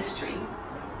Kong history.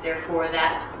 Therefore,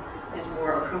 that is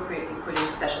more appropriately put in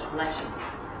special collection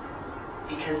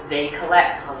because they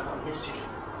collect Hong Kong history,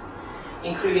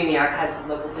 including the archives of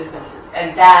local businesses.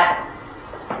 And that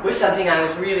was something I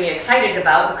was really excited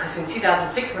about because in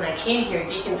 2006 when I came here,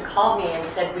 Deacon's called me and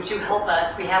said, would you help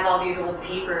us? We have all these old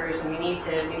papers and we need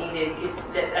to,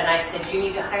 and I said, you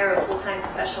need to hire a full-time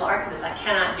professional archivist. I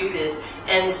cannot do this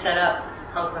and set up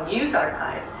Hong Kong Youth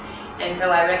Archives. And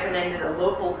so I recommended a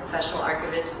local professional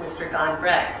archivist, Mr. Don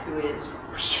Breck, who is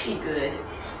really good.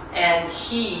 And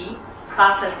he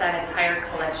processed that entire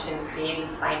collection, created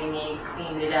finding aids,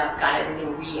 cleaned it up, got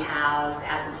everything rehoused,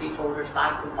 acid-free folders,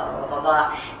 boxes, blah, blah, blah,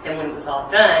 blah. Then when it was all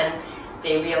done,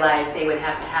 they realized they would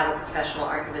have to have a professional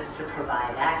archivist to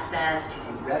provide access, to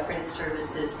do reference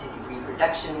services, to do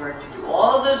reproduction work, to do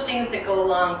all of those things that go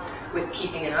along with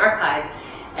keeping an archive.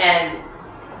 And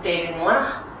they didn't want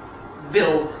to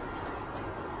build,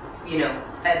 you know,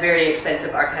 a very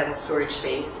expensive archival storage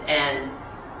space and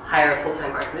hire a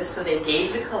full-time archivist, so they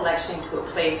gave the collection to a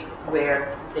place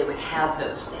where they would have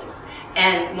those things.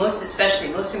 And most especially,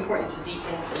 most important to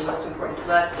Deacon's and most important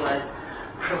to us was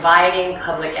providing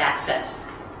public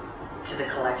access to the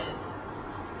collection.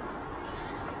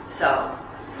 So.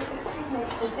 Excuse me,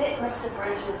 is it Mr.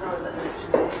 Bridges or is it Mr.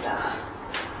 Mercer?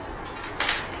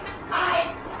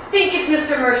 I think it's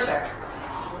Mr. Mercer.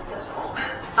 Oh, is it?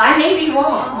 I may be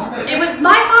wrong. It was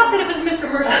my thought that it was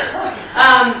Mr.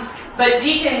 Mercer. But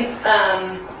Deacon's,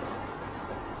 I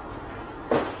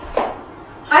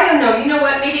don't know, you know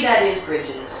what, maybe that is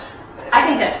Bridges. I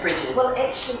think that's Bridges. Well,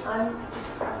 actually, I've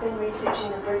been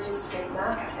researching the Bridges Street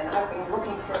market and I've been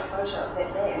looking for a photo of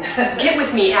that man. Get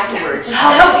with me afterwards.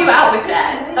 I'll help you out with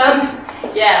that.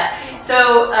 Yeah,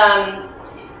 so,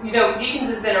 you know, Deacon's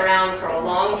has been around for a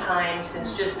long time,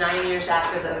 since just 9 years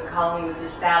after the colony was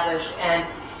established, and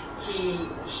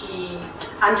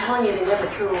I'm telling you, they never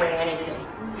threw away anything.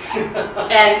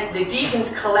 And the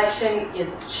Deacon's collection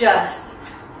is just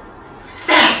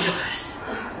fabulous.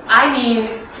 I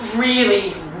mean,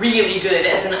 really, really good.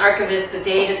 As an archivist, the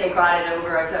day that they brought it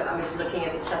over, I was looking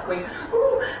at the stuff going,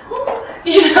 ooh, ooh,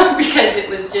 you know, because it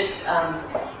was just,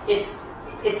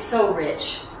 it's so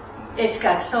rich. It's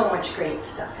got so much great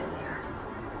stuff in there.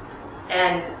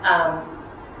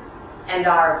 And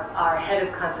our head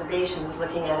of conservation was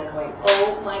looking at it going,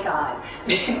 oh my God,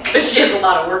 because she has a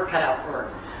lot of work cut out for her.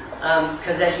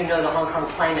 Because as you know, the Hong Kong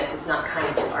climate is not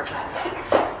kind to archives.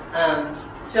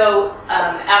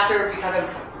 After we talk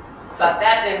about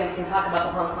that, then we can talk about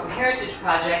the Hong Kong Heritage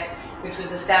Project, which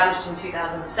was established in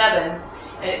 2007.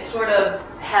 And it sort of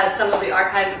has some of the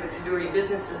archives of the Kadoorie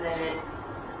businesses in it.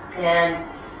 And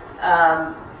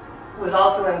was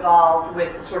also involved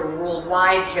with the sort of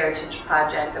worldwide heritage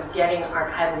project of getting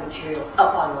archival materials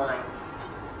up online.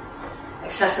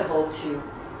 accessible to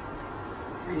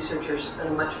researchers on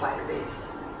a much wider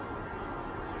basis.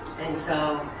 And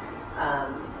so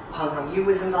Hong Kong U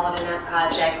was involved in that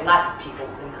project. Lots of people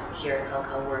here in Hong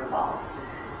Kong were involved.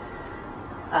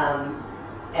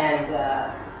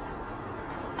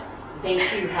 They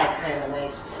too had kind of a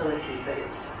nice facility, but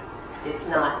it's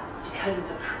not, because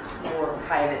it's more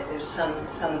private, there's some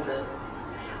of the,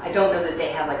 I don't know that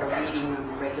they have like a reading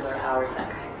room, regular hours, that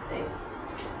kind of thing.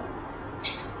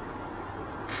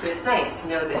 But it's nice to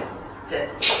know that the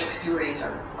Kajouris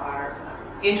are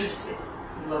interested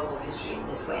in local history in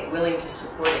this way, willing to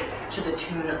support it to the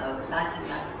tune of lots and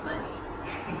lots of money.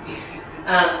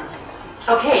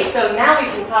 Okay, so now we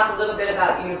can talk a little bit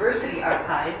about university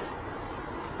archives.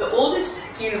 The oldest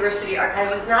university archive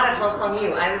was not at Hong Kong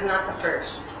U. I was not the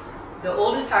first. The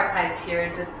oldest archives here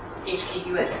is at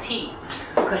HKUST,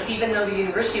 because even though the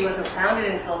university wasn't founded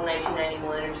until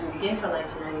 1991, or didn't begin until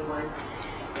 1991,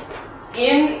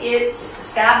 in its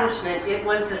establishment, it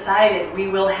was decided we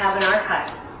will have an archive.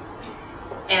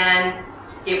 And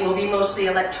it will be mostly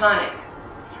electronic.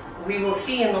 We will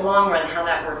see in the long run how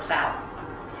that works out.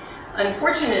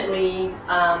 Unfortunately,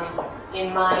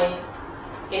 in my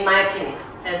opinion,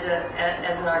 as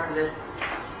an archivist,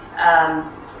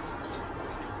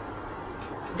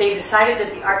 they decided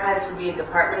that the archives would be a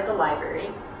department of the library.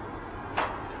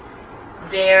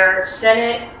 Their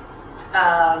Senate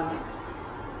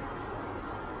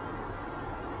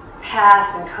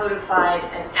passed and codified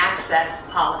an access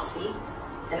policy,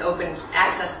 an open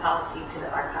access policy to the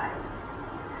archives.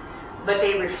 But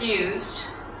they refused,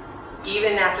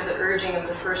 even after the urging of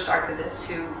the first archivist,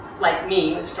 who, like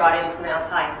me, was brought in from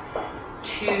outside,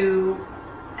 to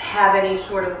have any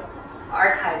sort of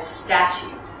archive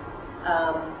statute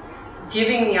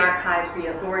giving the archives the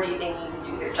authority they need to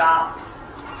do their job.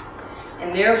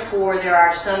 And therefore, there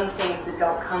are some things that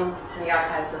don't come to the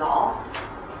archives at all,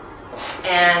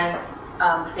 and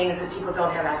things that people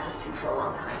don't have access to for a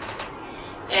long time.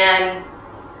 And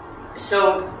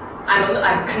so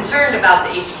I'm concerned about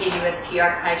the HKUST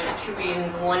archives for two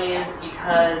reasons. One is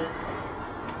because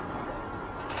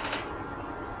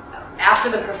after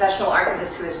the professional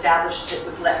archivist who established it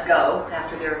was let go,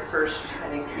 after their first, I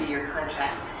think, 3-year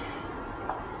contract,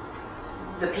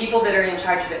 the people that are in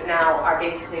charge of it now are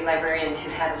basically librarians who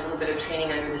had a little bit of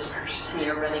training under this person, and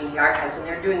they're running the archives, and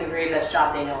they're doing the very best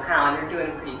job they know how, and they're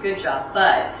doing a pretty good job,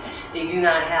 but they do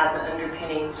not have the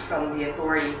underpinnings from the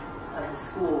authority of the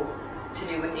school to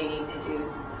do what they need to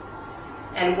do.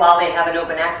 And while they have an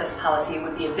open access policy, it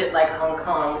would be a bit like Hong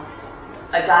Kong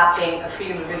adopting a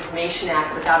Freedom of Information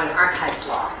Act without an archives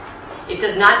law. It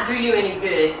does not do you any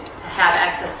good to have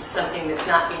access to something that's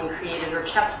not being created or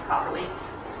kept properly.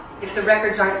 If the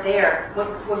records aren't there,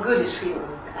 what good is freedom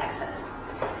of access?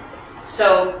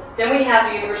 So then we have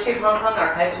the University of Hong Kong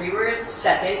Archives. We were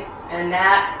second, and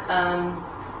that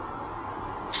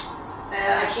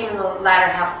I came in the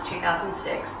latter half of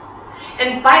 2006.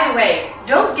 And by the way,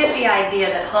 don't get the idea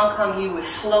that Hong Kong U was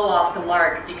slow off the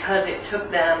mark because it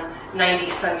took them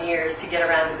 90-some years to get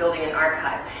around to building an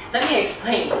archive. Let me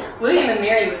explain. William and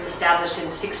Mary was established in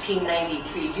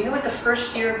 1693. Do you know what the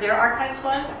first year of their archives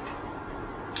was?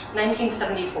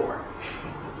 1974.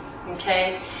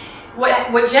 Okay?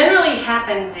 What generally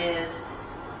happens is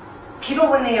people,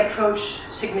 when they approach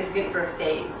significant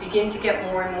birthdays, begin to get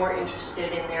more and more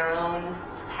interested in their own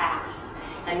past.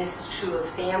 And this is true of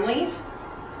families,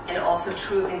 and also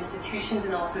true of institutions,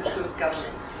 and also true of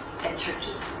governments and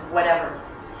churches, whatever.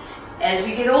 As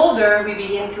we get older, we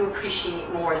begin to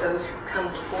appreciate more those who come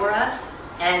before us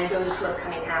and those who are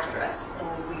coming after us.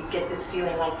 And we get this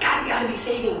feeling like, God, we got to be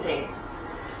saving things.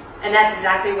 And that's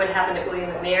exactly what happened at William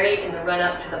and Mary in the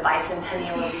run-up to the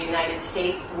bicentennial of the United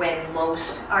States, when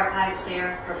most archives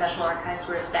there, professional archives,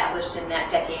 were established in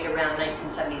that decade around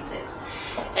 1976.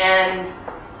 And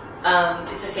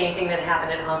it's the same thing that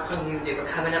happened at Hong Kong U. They were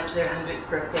coming up to their 100th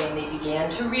birthday, and they began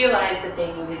to realize that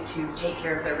they needed to take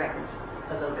care of their records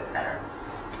a little bit better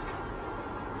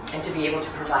and to be able to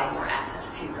provide more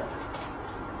access to them.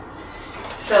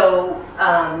 So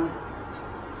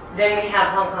then we have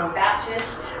Hong Kong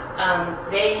Baptist.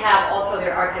 They have also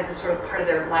their archives as sort of part of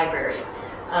their library,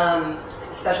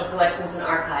 special collections and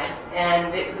archives.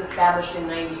 And it was established in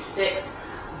 '96,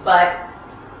 but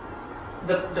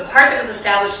the part that was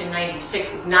established in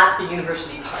 '96 was not the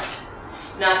university part,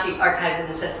 not the archives in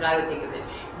the sense that I would think of it.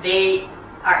 They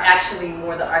are actually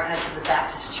more the archives of the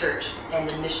Baptist Church and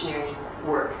the missionary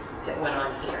work that went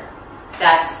on here.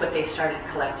 That's what they started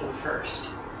collecting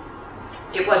first.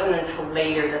 It wasn't until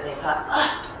later that they thought,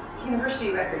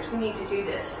 university records, we need to do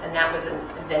this. And that was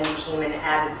then became an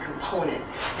added component,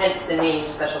 hence the name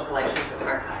Special Collections and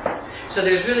Archives. So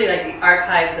there's really like the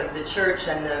archives of the church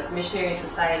and the missionary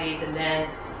societies, and then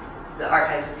the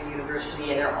archives of the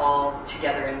university, and they're all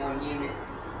together in one unit.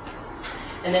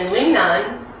 And then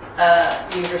Lingnan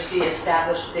University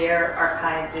established their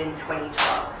archives in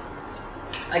 2012.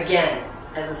 Again,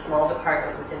 as a small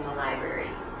department within the library.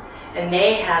 And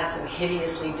they had some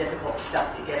hideously difficult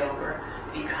stuff to get over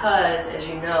because, as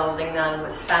you know, Lingnan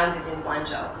was founded in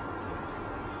Guangzhou.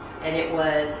 And it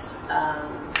was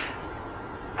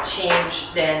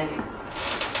changed then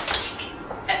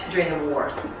during the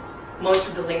war. Most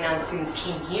of the Lingnan students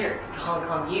came here to Hong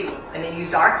Kong U, and they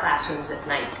used our classrooms at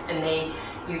night, and they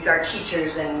used our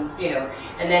teachers, and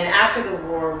and then after the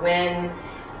war, when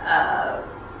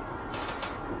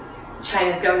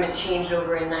China's government changed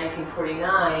over in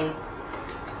 1949,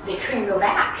 they couldn't go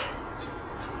back.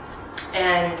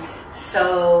 And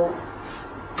so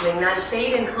Lingnan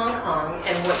stayed in Hong Kong,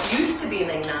 and what used to be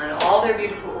Lingnan, all their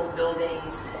beautiful old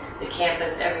buildings, the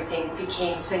campus, everything,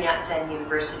 became Sun Yat-sen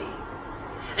University.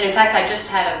 And in fact, I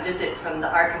just had a visit from the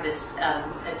archivist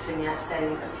at Sun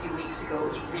Yat-sen a few weeks ago.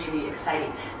 It was really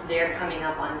exciting. They're coming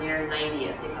up on their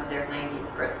 90th, they have their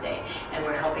 90th birthday, and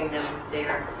we're helping them with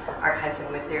their archives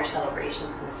and with their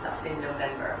celebrations and stuff in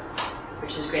November,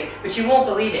 which is great. But you won't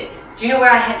believe it. Do you know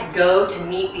where I had to go to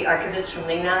meet the archivist from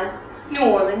Lingnan? New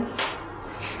Orleans.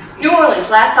 New Orleans,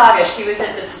 last August. She was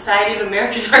at the Society of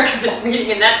American Archivists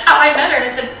meeting, and that's how I met her. And I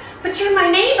said, but you're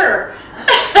my neighbor.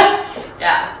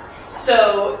 Yeah.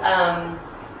 So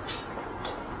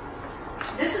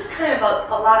this is kind of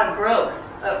a lot of growth,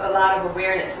 a lot of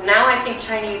awareness. Now I think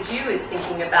Chinese U is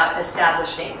thinking about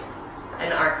establishing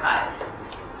an archive.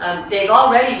 They've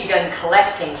already begun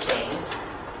collecting things,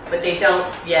 but they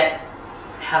don't yet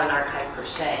have an archive per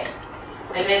se.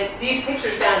 And then these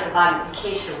pictures down at the bottom, in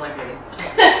case you're wondering.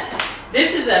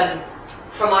 This is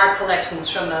from our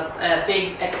collections from a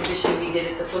big exhibition we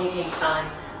did at the Fengtingshan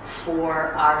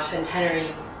for our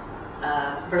centenary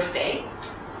birthday.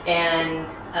 And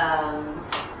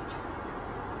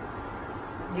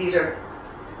these are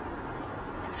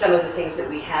some of the things that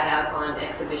we had out on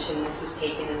exhibition. This was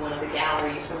taken in one of the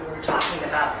galleries when we were talking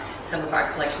about some of our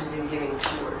collections and giving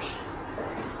tours.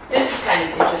 This is kind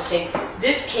of interesting.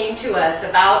 This came to us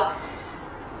about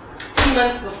 2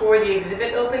 months before the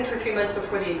exhibit opened, 2 or 3 months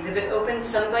before the exhibit opened.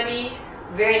 Somebody,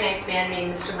 very nice man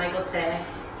named Mr. Michael Tse,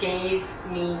 gave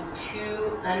me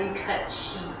 2 uncut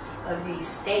sheets of these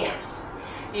stamps.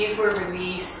 These were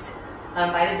released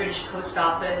by the British Post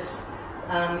Office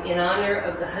in honor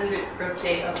of the 100th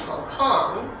birthday of Hong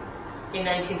Kong in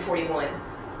 1941.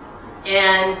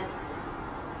 And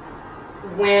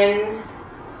when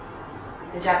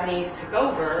the Japanese took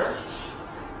over,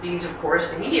 these, of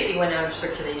course, immediately went out of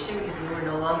circulation because we were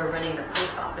no longer running the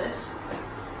post office.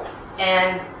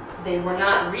 And they were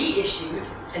not reissued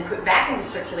and put back into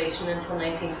circulation until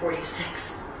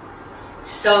 1946.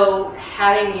 So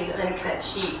having these uncut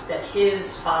sheets that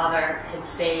his father had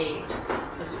saved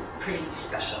was pretty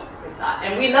special, we thought.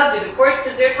 And we loved it, of course,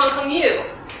 because there's Hong Kong U.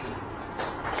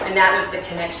 And that was the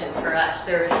connection for us.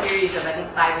 There were a series of, I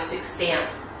think, 5 or 6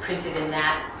 stamps printed in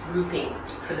that grouping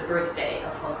for the birthday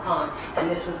of Hong Kong. And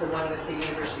this was the one with the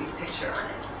university's picture on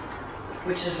it,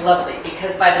 which is lovely,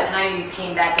 because by the time these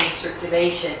came back into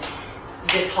circulation,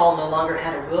 this hall no longer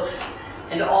had a roof,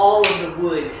 and all of the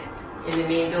wood in the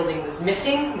main building was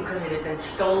missing because it had been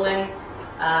stolen,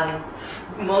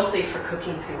 mostly for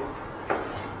cooking fuel.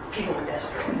 People were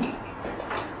desperate.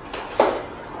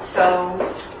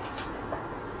 So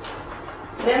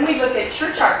then we look at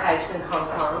church archives in Hong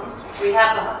Kong. We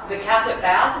have the Catholic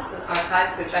Diocesan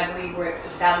Archives, which I believe were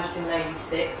established in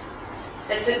 '96.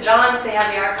 At St. John's, they have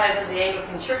the archives of the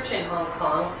Anglican Church in Hong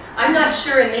Kong. I'm not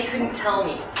sure, and they couldn't tell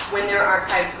me when their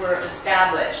archives were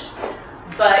established,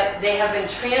 but they have been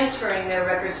transferring their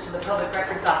records to the Public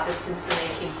Records Office since the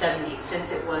 1970s,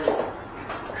 since it was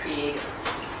created.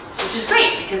 Which is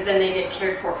great, because then they get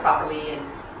cared for properly and,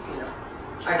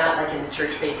 are not like in the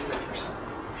church basement or something.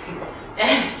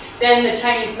 And then the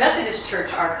Chinese Methodist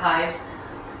Church archives,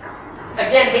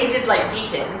 again, they did like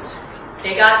deacons.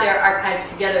 They got their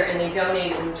archives together and they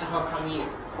donated them to Hong Kong U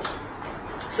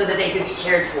so that they could be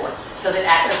cared for, so that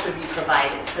access would be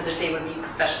provided, so that they would be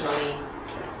professionally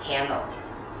handled.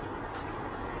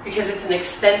 Because it's an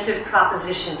expensive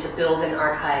proposition to build an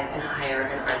archive and hire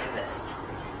an archivist.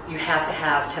 You have to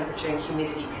have temperature and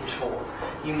humidity control.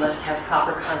 You must have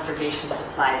proper conservation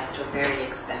supplies, which are very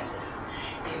expensive.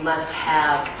 You must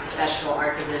have professional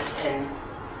archivists, and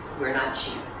we're not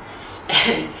cheap.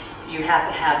 And you have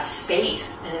to have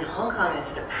space, and in Hong Kong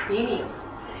it's at a premium.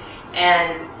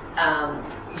 And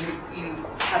you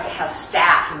have to have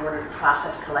staff in order to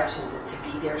process collections and to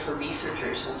be there for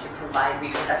researchers and to provide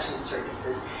reproduction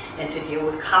services and to deal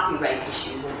with copyright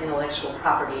issues and intellectual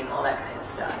property and all that kind of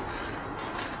stuff.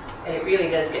 And it really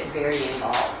does get very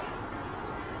involved.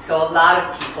 So a lot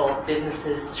of people,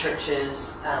 businesses,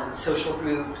 churches, social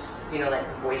groups, you know, like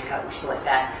the Boy Scout and people like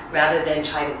that, rather than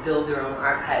try to build their own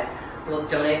archives, will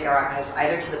donate their archives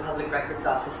either to the Public Records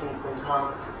Office in Hong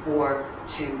Kong or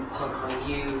to Hong Kong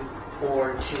U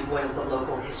or to one of the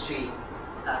local history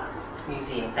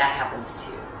museums. That happens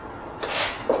too.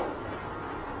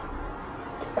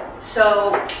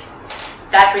 So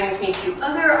that brings me to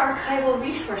other archival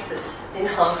resources in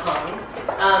Hong Kong.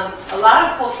 A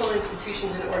lot of cultural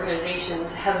institutions and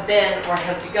organizations have been or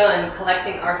have begun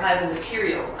collecting archival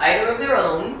materials, either of their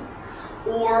own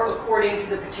or according to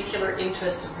the particular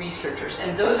interests of researchers.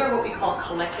 And those are what we call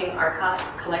collecting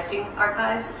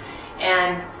archives.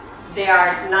 And they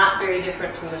are not very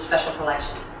different from the special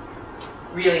collections.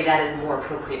 Really, that is a more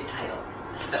appropriate title,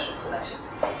 a special collection.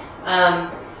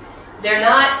 They're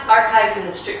not archives in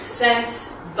the strict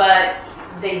sense, but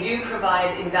they do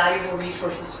provide invaluable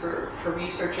resources for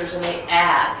researchers, and they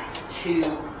add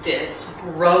to this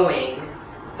growing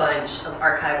bunch of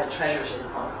archival treasures in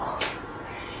Hong Kong.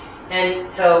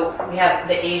 And so we have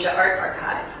the Asia Art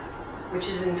Archive, which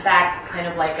is in fact kind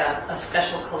of like a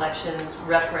special collections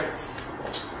reference,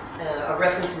 a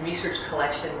reference and research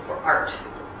collection for art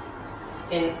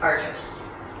in artists.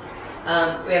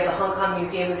 We have the Hong Kong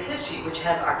Museum of History, which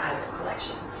has archival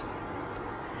collections.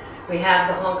 We have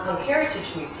the Hong Kong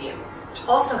Heritage Museum, which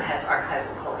also has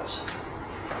archival collections.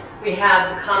 We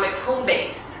have the Comics Home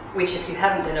Base, which, if you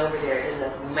haven't been over there, is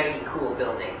a mighty cool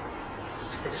building.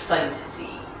 It's fun to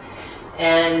see.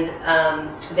 And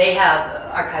they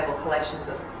have archival collections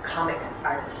of comic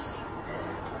artists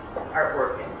and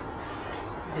artwork and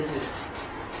business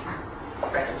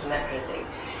records and that kind of thing.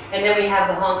 And then we have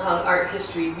the Hong Kong Art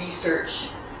History Research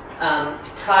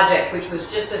Project, which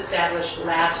was just established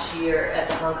last year at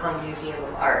the Hong Kong Museum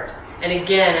of Art. And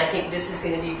again, I think this is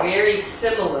going to be very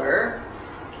similar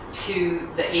to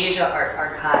the Asia Art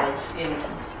Archive in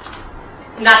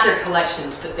not their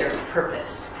collections, but their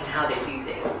purpose and how they do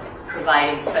things,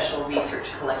 providing special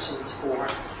research collections for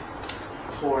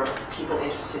people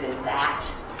interested in that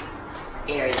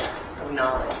area of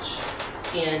knowledge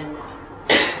in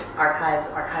archives,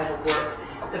 archival work.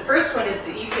 The first one is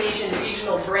the East Asian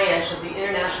Regional Branch of the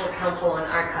International Council on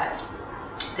Archives.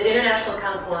 The International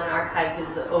Council on Archives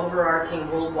is the overarching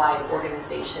worldwide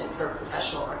organization for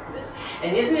professional archivists.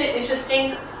 And isn't it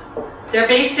interesting? They're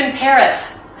based in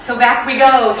Paris. So back we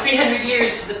go, 300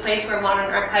 years to the place where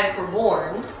modern archives were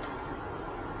born.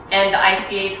 And the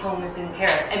ICA's home is in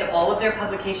Paris. And all of their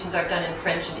publications are done in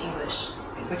French and English,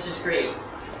 which is great.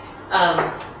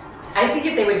 I think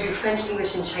if they would do French,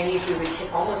 English, and Chinese, we would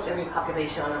hit almost every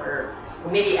population on Earth.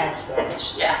 Or maybe add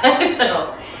Spanish, yeah.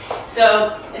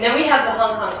 So, and then we have the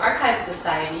Hong Kong Archives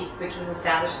Society, which was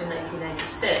established in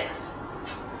 1996.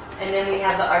 And then we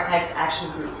have the Archives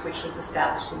Action Group, which was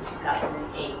established in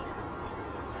 2008.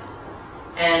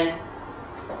 And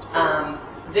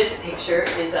this picture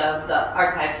is of the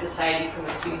Archives Society from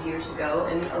a few years ago.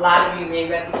 And a lot of you may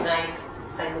recognize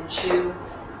Simon Chu,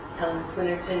 Helen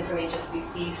Swinnerton from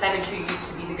HSBC. Simon Chu used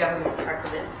to be the government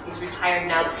archivist. He's retired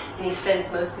now, and he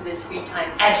spends most of his free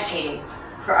time agitating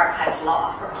for archives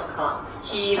law for Hong Kong.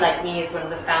 He, like me, is one of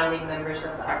the founding members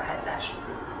of the Archives Action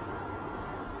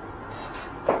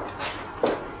Group.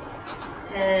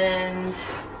 And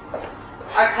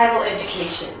archival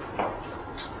education.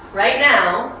 Right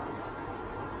now,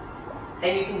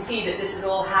 and you can see that this has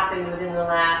all happened within the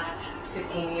last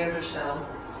 15 years or so,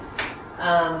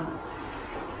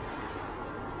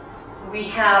 we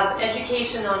have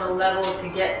education on a level to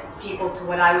get people to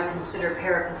what I would consider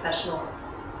paraprofessional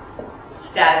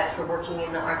status for working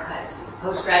in the archives.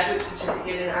 Postgraduate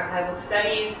certificate in archival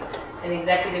studies, an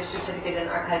executive certificate in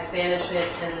archives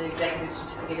management, and an executive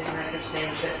certificate in records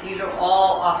management. These are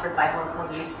all offered by Hong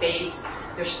Kong U Space.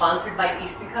 They're sponsored by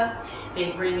ISTICA.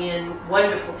 They bring in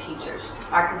wonderful teachers,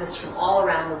 archivists from all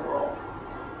around the world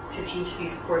to teach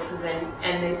these courses,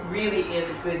 and it really is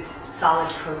a good, solid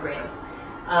program.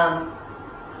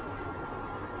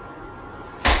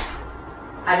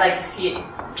 I'd like to see it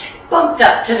bumped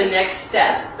up to the next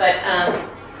step, but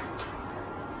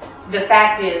the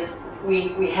fact is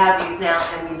we have these now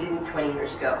and we didn't 20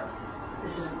 years ago.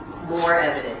 This is more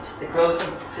evidence. The growth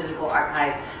of physical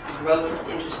archives, the growth of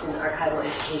interest in archival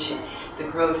education, the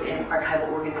growth in archival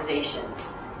organizations,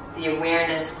 the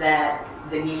awareness that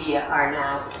the media are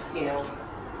now,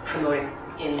 promoting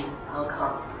in Hong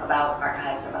Kong about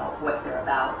archives, about what they're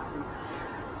about.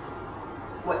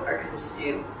 what archivists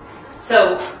do.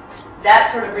 So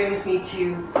that sort of brings me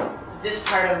to this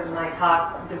part of my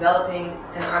talk, developing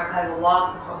an archival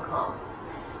law for Hong Kong.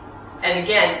 And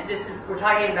again, we're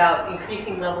talking about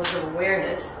increasing levels of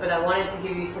awareness, but I wanted to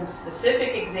give you some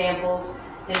specific examples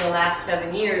in the last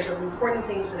 7 years of important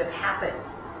things that have happened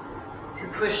to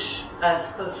push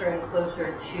us closer and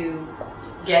closer to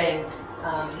getting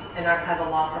an archival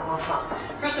law for Hong Kong.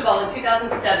 First of all, in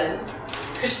 2007,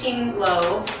 Christine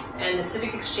Lowe and the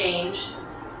Civic Exchange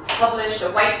published a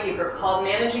white paper called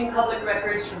Managing Public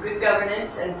Records for Good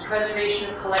Governance and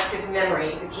Preservation of Collective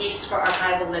Memory, the Case for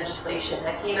Archival Legislation.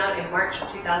 That came out in March of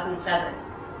 2007.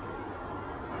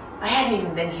 I hadn't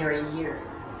even been here a year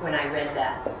when I read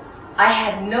that. I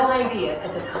had no idea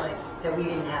at the time that we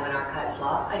didn't have an archives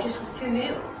law. I just was too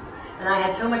new. And I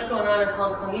had so much going on at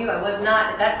Hong Kong U, I was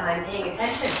not at that time paying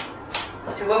attention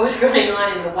to what was going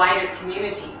on in the wider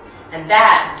community. And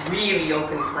that really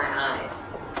opened my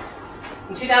eyes.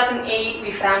 In 2008,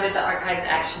 we founded the Archives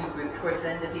Action Group towards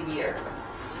the end of the year.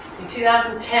 In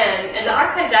 2010, and the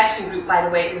Archives Action Group, by the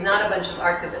way, is not a bunch of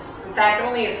archivists. In fact,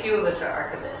 only a few of us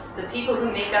are archivists. The people who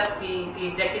make up the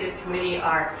executive committee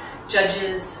are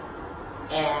judges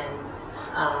and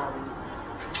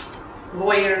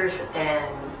lawyers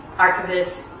and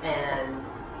archivists and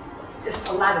just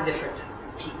a lot of different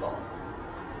people.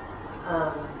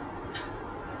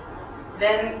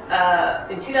 Then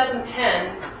in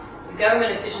 2010, the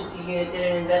Government Efficiency Unit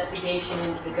did an investigation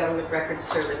into the Government Records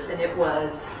Service, and it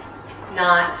was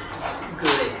not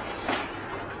good.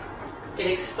 It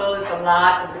exposed a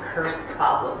lot of the current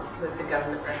problems with the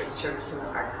Government Records Service and the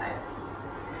archives.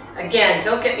 Again,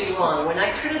 don't get me wrong, when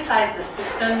I criticize the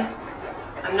system,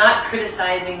 I'm not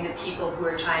criticizing the people who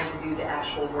are trying to do the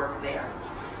actual work there.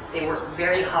 They work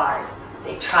very hard.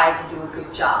 They try to do a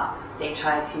good job. They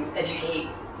try to educate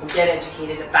and get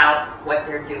educated about what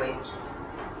they're doing.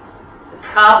 The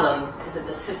problem is that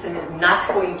the system is not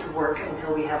going to work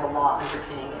until we have a law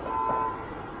underpinning it.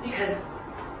 Because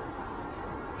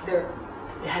there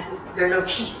are no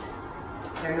teeth.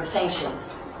 There are no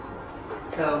sanctions.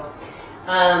 So,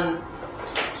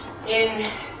 in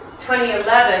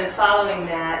 2011, following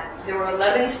that, there were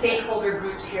 11 stakeholder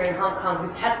groups here in Hong Kong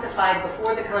who testified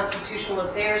before the Constitutional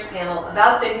Affairs Panel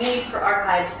about the need for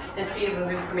archives and freedom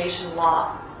of information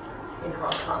law in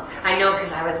Hong Kong. I know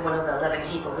because I was one of the 11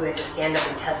 people who had to stand up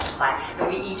and testify, and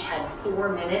we each had 4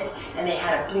 minutes, and they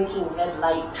had a blinking red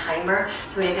light timer,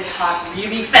 so we had to talk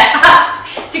really fast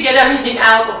to get everything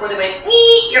out before they went,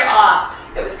 "Nee, you're off."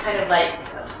 It was kind of like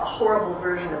a horrible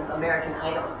version of American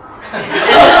Idol.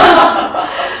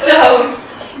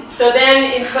 So then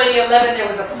in 2011 there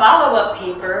was a follow-up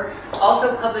paper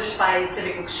also published by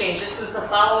Civic Exchange. This was the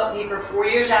follow-up paper 4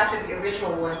 years after the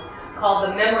original one, called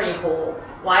The Memory Hole: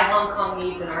 Why Hong Kong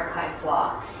Needs an Archives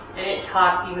Law. And it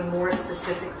talked even more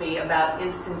specifically about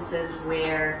instances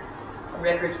where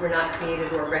records were not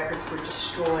created or records were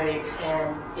destroyed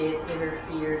and it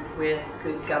interfered with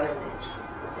good governance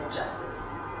and justice.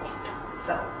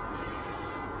 So,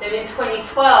 then in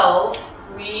 2012,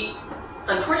 we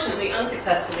unfortunately,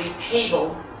 unsuccessfully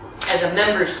tabled as a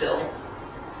members bill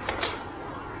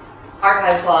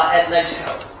archives law at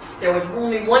LegCo. There was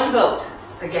only one vote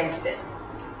against it.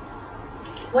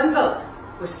 One vote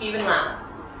was Stephen Lau.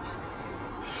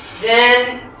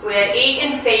 Then we had 8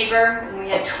 in favor, and we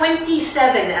had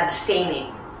 27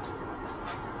 abstaining.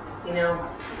 You know,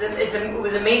 it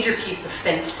was a major piece of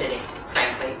fence sitting,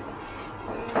 frankly.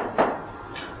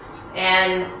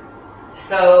 And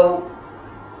so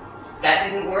that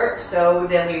didn't work, so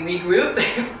then we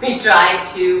regrouped. We tried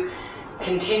to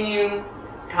continue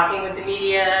talking with the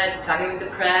media, talking with the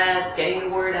press, getting the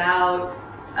word out.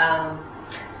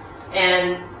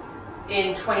 And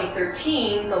in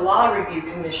 2013, the Law Review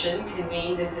Commission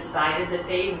convened and decided that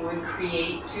they would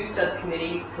create 2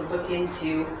 subcommittees to look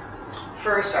into,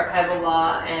 first, archival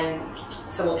law and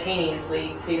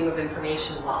simultaneously freedom of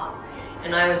information law.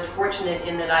 And I was fortunate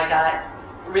in that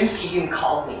Rimsky-Yoon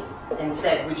called me and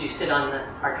said, "Would you sit on the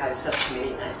archives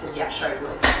subcommittee?" And I said, "Yeah, sure I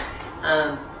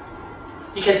would."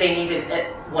 Because they needed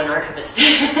one archivist.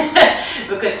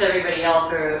 Because everybody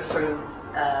else are sort of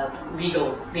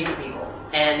legal people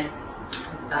and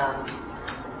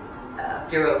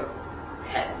bureau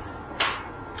heads.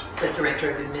 The director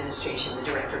of administration, the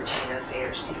director of China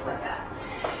Affairs, people like that.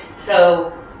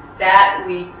 So that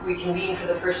we convened for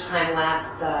the first time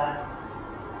last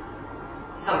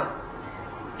summer.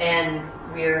 And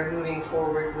we're moving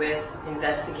forward with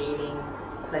investigating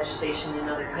legislation in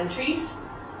other countries,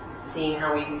 seeing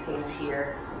how we do things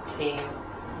here, seeing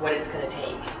what it's going to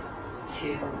take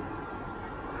to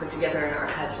put together an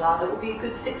archives law that will be a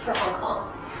good fit for Hong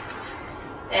Kong.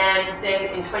 And then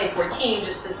in 2014,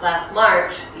 just this last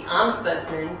March, the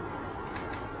Ombudsman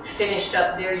finished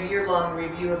up their year-long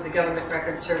review of the Government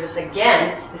Records Service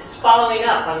again. This is following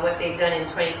up on what they've done in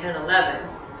 2010-11.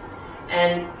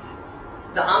 And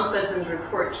the Ombudsman's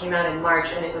report came out in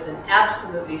March, and it was an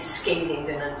absolutely scathing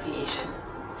denunciation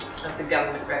of the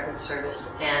Government Records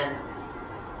Service and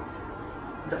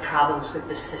the problems with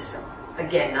the system.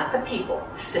 Again, not the people,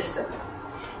 the system.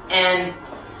 And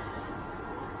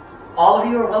all of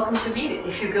you are welcome to read it.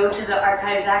 If you go to the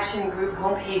Archives Action Group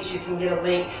homepage, you can get a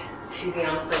link to the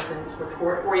Ombudsman's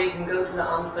report, or you can go to the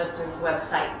Ombudsman's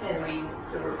website and read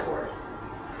the report.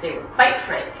 They were quite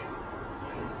frank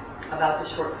about the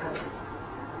shortcomings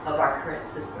of our current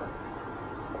system.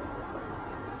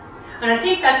 And I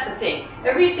think that's the thing.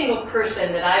 Every single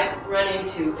person that I've run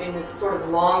into in this sort of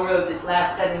long road, this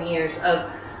last 7 years of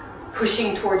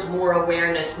pushing towards more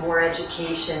awareness, more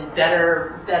education,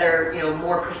 better,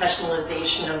 more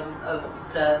professionalization of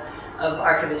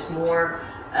archivists, more,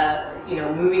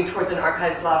 moving towards an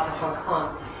archives law for Hong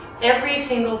Kong. Every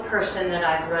single person that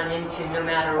I've run into, no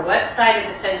matter what side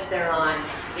of the fence they're on,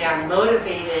 they are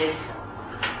motivated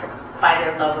by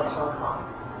their love of Hong Kong.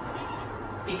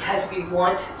 Because we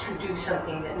want to do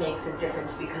something that makes a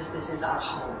difference, because this is our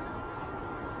home.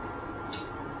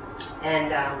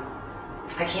 And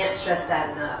I can't stress that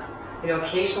enough.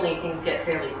 Occasionally things get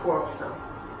fairly quarrelsome.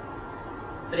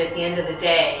 But at the end of the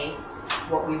day,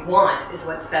 what we want is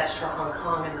what's best for Hong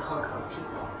Kong and the Hong Kong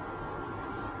people.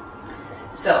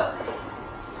 So,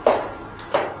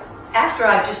 after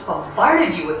I've just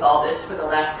bombarded you with all this for the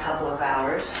last couple of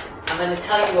hours, I'm going to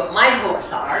tell you what my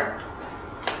hopes are.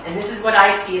 And this is what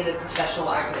I see as a professional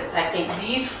archivist. I think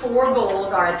these 4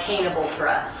 goals are attainable for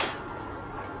us.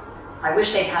 I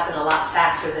wish they'd happen a lot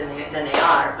faster than they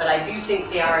are, but I do think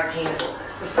they are attainable.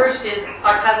 The first is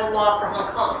archival law for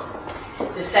Hong Kong.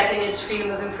 The second is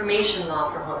freedom of information law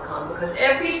for Hong Kong, because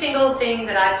every single thing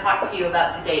that I've talked to you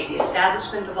about today, the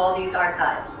establishment of all these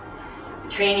archives, the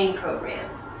training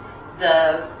programs,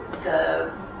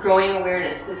 the growing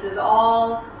awareness, this is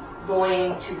all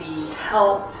going to be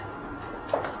helped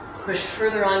pushed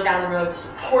further on down the road,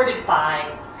 supported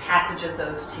by passage of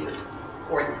those 2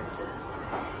 ordinances.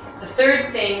 The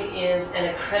third thing is an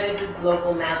accredited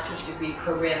local master's degree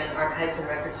program in archives and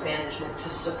records management to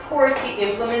support the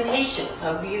implementation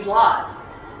of these laws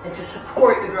and to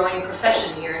support the growing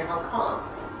profession here in Hong Kong.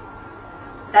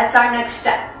 That's our next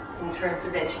step in terms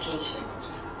of education.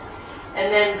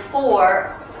 And then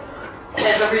 4,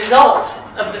 as a result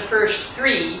of the first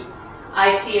 3,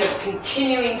 I see a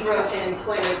continuing growth in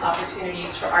employment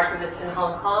opportunities for archivists in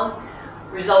Hong Kong,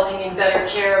 resulting in better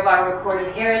care of our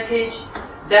recorded heritage,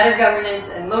 better governance,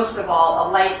 and most of all, a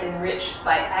life enriched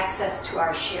by access to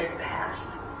our shared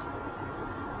past.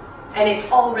 And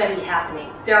it's already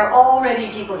happening. There are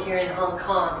already people here in Hong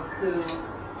Kong who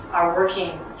are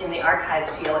working in the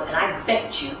archives field, and I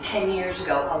bet you 10 years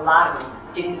ago, a lot of them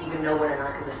didn't even know what an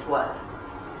archivist was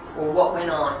or what went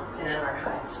on in an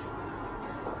archives.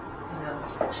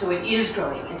 So it is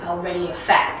growing. It's already a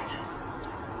fact.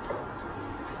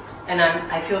 And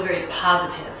I feel very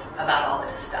positive about all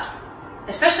this stuff,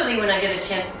 especially when I get a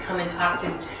chance to come and talk to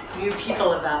new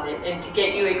people about it and to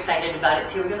get you excited about it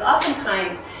too. Because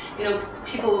oftentimes,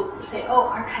 people say, "Oh,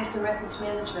 archives and records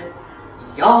management,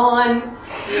 yawn."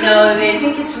 They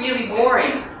think it's really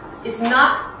boring. It's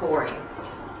not boring.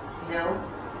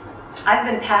 I've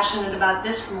been passionate about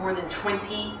this for more than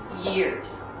 20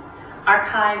 years.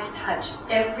 Archives touch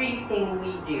everything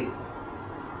we do.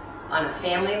 On a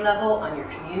family level, on your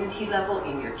community level,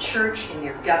 in your church, in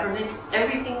your government,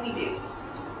 everything we do.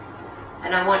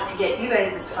 And I want to get you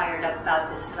guys as fired up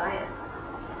about this as I am.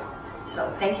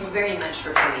 So thank you very much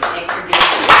for coming. Thanks for being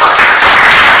here.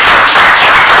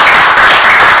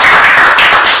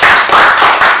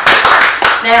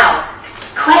 Now,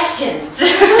 questions. I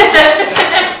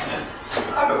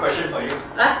have a question for you.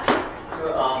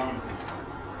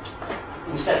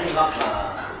 In setting up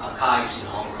archives in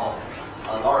Hong Kong,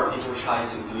 a lot of people try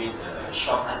to do it the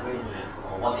shortcut way,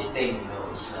 or what they think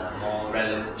is more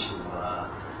relevant to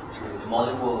the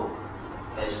modern world.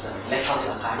 There's electronic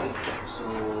archiving. So,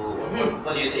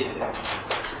 what do you say to that?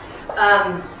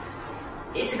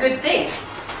 It's a good thing.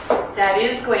 That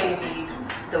is going to be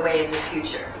the way of the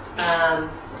future.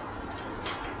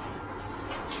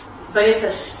 But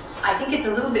I think it's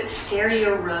a little bit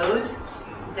scarier road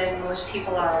than most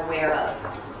people are aware of.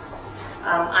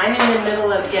 I'm in the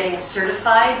middle of getting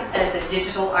certified as a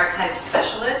digital archive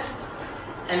specialist,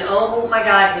 and oh my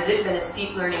God, has it been a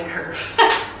steep learning curve.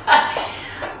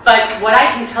 But what I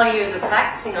can tell you as a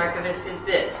practicing archivist is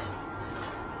this.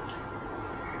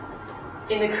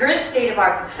 In the current state of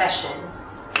our profession,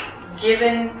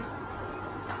 given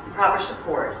proper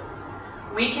support,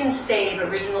 we can save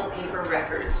original paper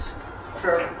records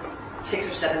for 600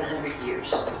 or 700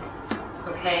 years.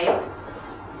 Okay?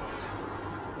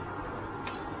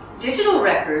 Digital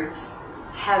records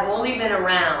have only been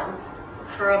around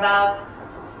for about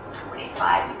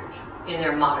 25 years in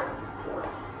their modern forms,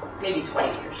 maybe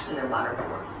 20 years in their modern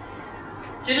forms.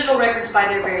 Digital records, by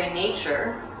their very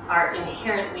nature, are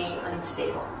inherently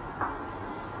unstable.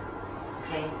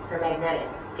 Okay? They're magnetic.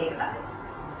 Think about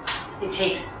it. It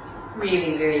takes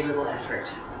really very little effort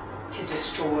to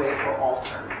destroy or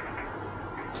alter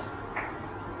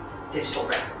digital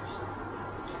records,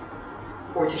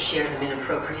 or to share them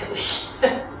inappropriately.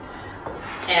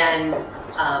 And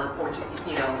or to,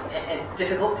 it's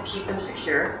difficult to keep them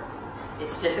secure.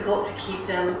 It's difficult to keep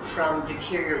them from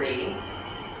deteriorating.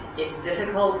 It's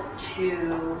difficult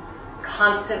to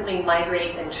constantly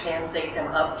migrate and translate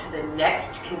them up to the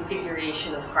next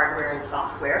configuration of hardware and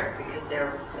software, because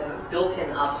they're built-in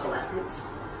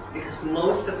obsolescence, because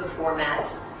most of the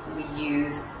formats we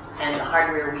use and the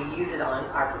hardware we use it on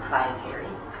are proprietary.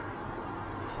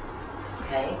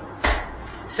 Okay?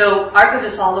 So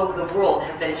archivists all over the world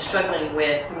have been struggling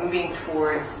with moving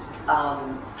towards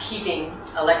keeping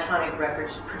electronic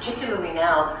records, particularly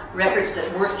now, records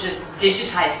that weren't just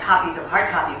digitized copies of hard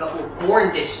copy, but were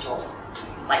born digital,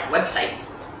 like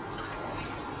websites,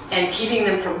 and keeping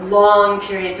them for long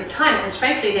periods of time, because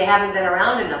frankly, they haven't been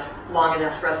around long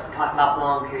enough for us to talk about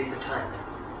long periods of time.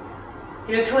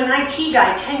 To an IT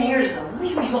guy, 10 years is a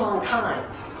really long time,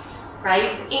 right?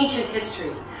 It's ancient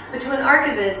history. But to an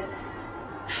archivist,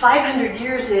 500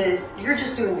 years is, you're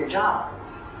just doing your job.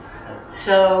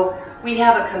 So we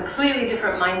have a completely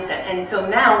different mindset. And so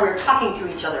now we're talking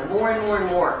to each other more and more and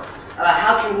more about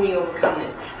how can we overcome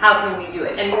this? How can we do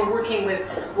it? And we're working with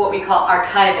what we call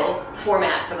archival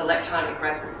formats of electronic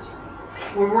records.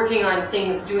 We're working on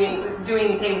things, doing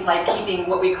things like keeping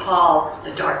what we call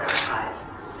the dark archive,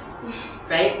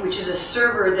 right? Which is a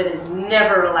server that is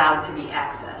never allowed to be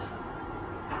accessed,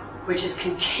 which is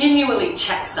continually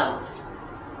checksummed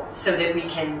so that we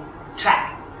can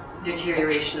track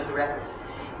deterioration of the records.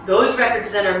 Those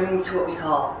records then are moved to what we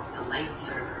call the light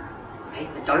server,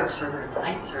 right? The dark server and the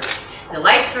light server. The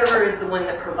light server is the one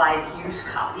that provides use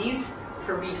copies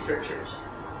for researchers,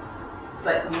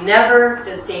 but never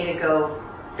does data go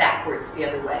backwards the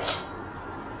other way,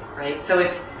 right? So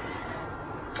it's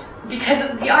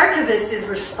because the archivist is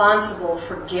responsible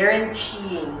for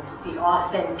guaranteeing the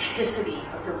authenticity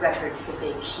of the records that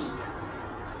they keep.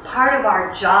 Part of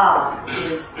our job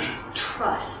is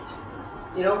trust.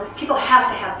 People have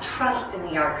to have trust in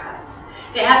the archives.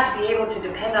 They have to be able to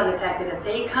depend on the fact that if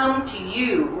they come to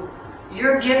you,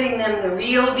 you're giving them the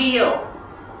real deal.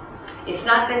 It's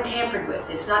not been tampered with.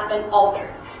 It's not been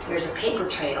altered. There's a paper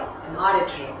trail, an audit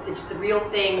trail. It's the real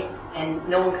thing, and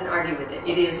no one can argue with it.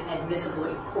 It is admissible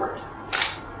in court.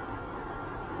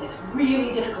 It's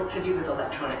really difficult to do with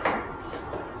electronic records.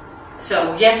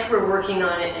 So yes, we're working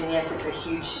on it, and yes, it's a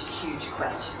huge, huge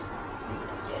question.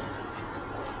 Yeah.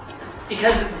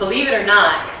 Because believe it or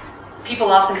not,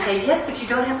 people often say, yes, but you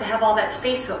don't have to have all that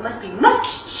space, so it must be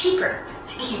much cheaper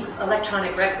to keep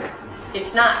electronic records.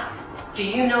 It's not. Do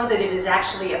you know that it is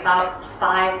actually about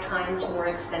 5 times more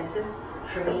expensive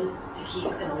for me to keep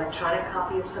an electronic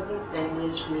copy of something than it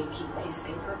is for me to keep a piece of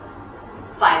paper?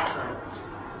 5 times.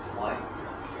 Why?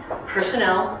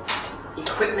 Personnel,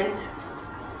 equipment,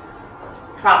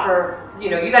 proper, you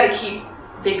got to keep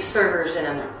big servers in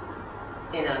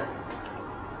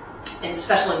a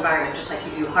special environment, just like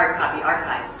you do hard copy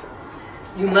archives.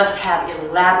 You must have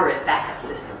elaborate backup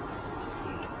systems,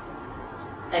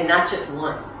 and not just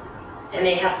one. And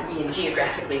they have to be in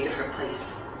geographically different places.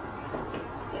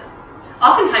 Yeah.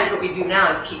 Oftentimes what we do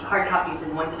now is keep hard copies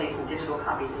in one place and digital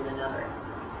copies in another.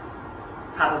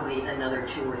 Probably another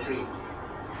 2 or 3.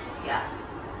 Yeah.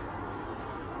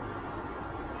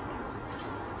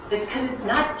 It's because it's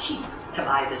not cheap to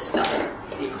buy this stuff,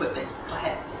 the equipment. Go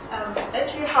ahead.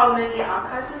 Actually, how many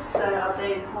archivists are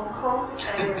there in Hong Kong?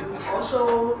 And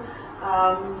also,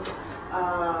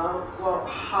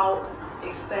 how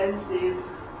expensive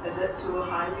is it to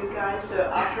hire you guys? So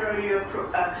after you're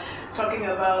talking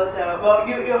about,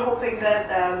 you're hoping that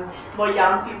more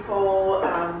young people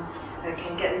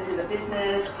can get into the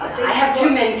business. I have 2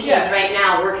 mentees right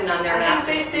now working on their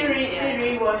master's. They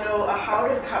really want to know how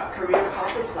the career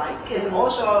path is like, and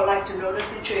also I would like to know the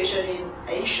situation in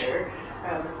Asia.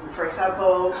 For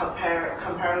example, compare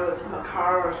with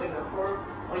Macau or Singapore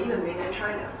or even mainland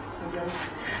China.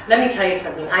 Let me tell you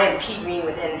something. I am pea green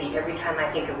with envy every time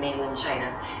I think of mainland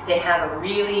China. They have a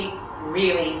really,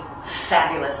 really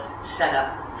fabulous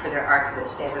setup for their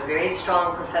archivists. They have a very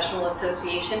strong professional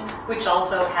association, which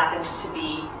also happens to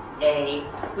be a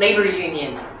labor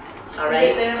union. All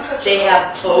right? They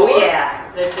have oh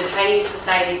yeah, the Chinese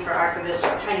Society for Archivists,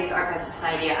 or Chinese Archive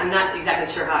Society. I'm not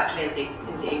exactly sure how it translates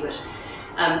into English.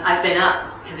 I've been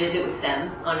up to visit with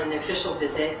them on an official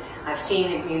visit. I've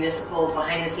seen the municipal,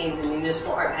 behind the scenes in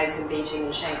municipal archives in Beijing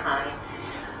and Shanghai.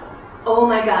 Oh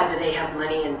my God, do they have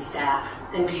money and staff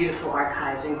and beautiful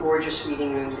archives and gorgeous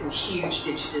reading rooms and huge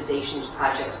digitization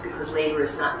projects, because labor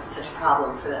is not such a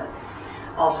problem for them.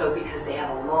 Also because they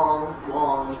have a long,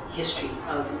 long history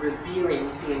of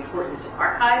revering the importance of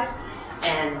archives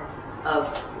and of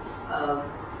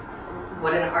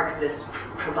what an archivist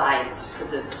provides for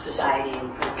the society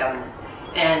and for the government.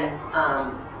 And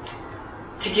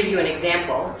to give you an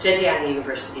example, Zhejiang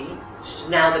University, which is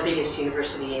now the biggest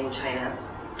university in China,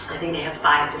 I think they have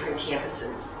 5 different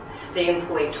campuses. They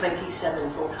employ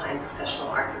 27 full-time professional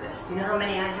archivists. You know how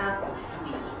many I have?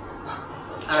 3.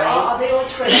 All right? Are they all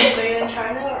trained in mainland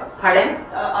China? Pardon?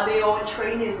 Are they all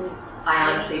trained in...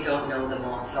 I honestly don't know them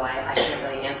all, so I can't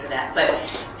really answer that.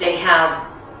 But they have,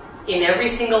 in every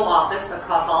single office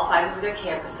across all 5 of their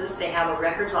campuses, they have a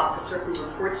records officer who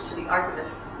reports to the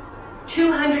archivist.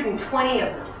 220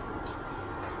 of them.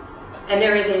 And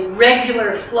there is a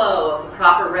regular flow of the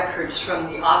proper records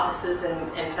from the offices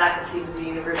and faculties of the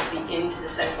university into the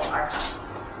central archives.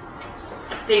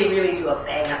 They really do a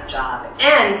bang-up job.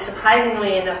 And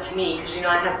surprisingly enough to me, because you know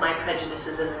I have my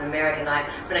prejudices as an American,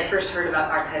 when I first heard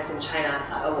about archives in China, I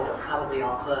thought, oh, they're probably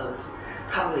all closed.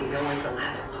 Probably no one's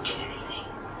allowed to look at anything.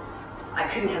 I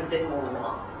couldn't have been more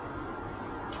wrong.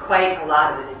 Quite a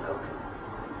lot of it is open.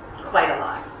 Quite a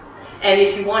lot. And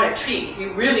if you want to treat, if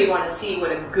you really want to see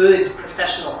what a good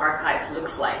professional archives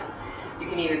looks like, you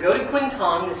can either go to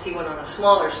Quintong to see one on a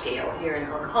smaller scale here in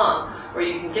Hong Kong, or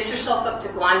you can get yourself up to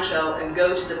Guangzhou and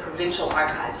go to the provincial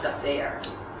archives up there.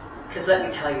 Because let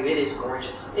me tell you, it is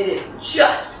gorgeous. It is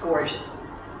just gorgeous.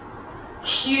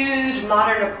 Huge,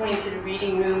 modern appointed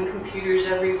reading room, computers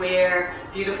everywhere,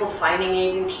 beautiful finding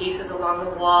aids and cases along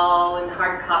the wall, and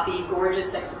hard copy,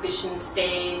 gorgeous exhibition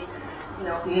space. You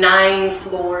know, 9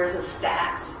 floors of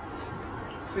stacks.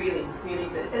 It's really, really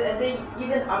good. And they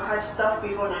even archive stuff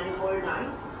before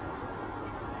 1949?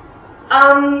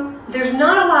 There's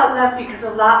not a lot left because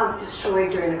a lot was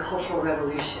destroyed during the Cultural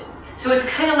Revolution. So it's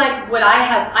kind of like what I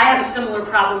have. I have a similar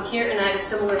problem here, and I had a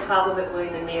similar problem with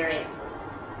William and Mary.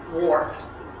 War.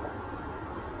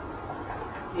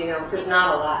 You know, there's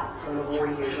not a lot from the war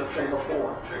years or from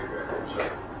before. Trade records,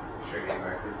 like trading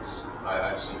records.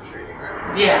 I've seen trading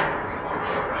records. Yeah.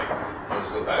 Those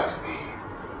go back to the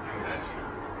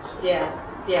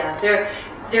 1900s. Yeah.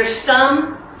 There's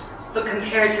some, but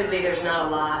comparatively there's not a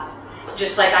lot.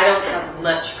 Just like I don't have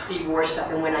much pre-war stuff,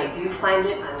 and when I do find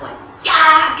it, I'm like,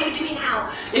 yeah, give it to me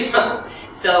now. You know.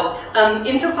 So,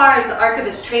 insofar as the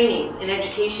archivist training and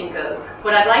education goes,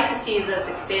 what I'd like to see is us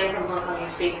expand from Hong Kong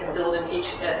Space and build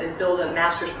a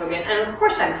master's program. And of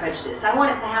course, I'm prejudiced. I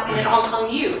want it to happen at Hong Kong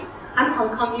U. I'm a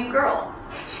Hong Kong U girl.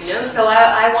 You know, so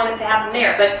I want it to happen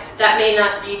there, but that may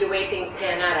not be the way things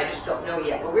pan out. I just don't know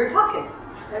yet. But we're talking.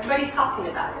 Everybody's talking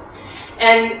about it.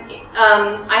 And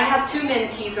I have 2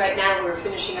 mentees right now who are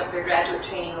finishing up their graduate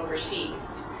training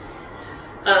overseas.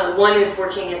 One is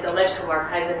working at the HKU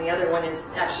Archives, and the other one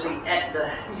is actually at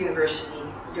the university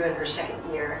doing her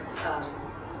 2nd year,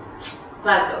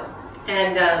 Glasgow.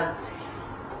 And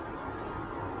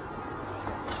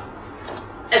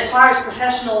as far as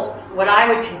professional, what I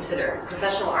would consider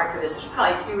professional archivists, there's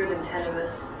probably fewer than 10 of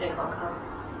us in Hong Kong.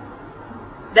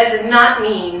 That does not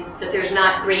mean that there's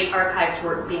not great archives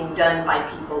work being done by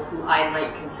people who I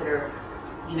might consider,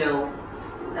 you know,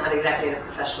 not exactly at a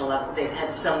professional level. They've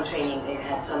had some training, they've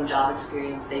had some job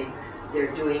experience,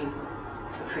 they're doing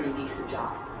a pretty decent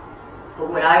job. But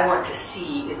what I want to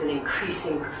see is an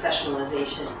increasing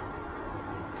professionalization,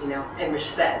 you know, and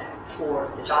respect for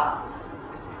the job.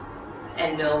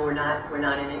 And no, we're not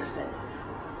inexpensive.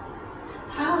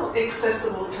 How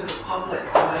accessible to the public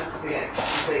are most of the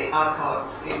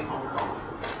archives in Hong Kong?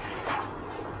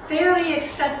 Fairly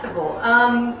accessible.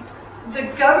 The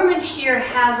government here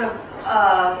has a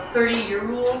 30-year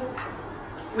rule,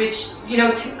 which, you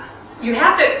know, you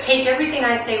have to take everything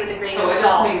I say with a grain of salt. So it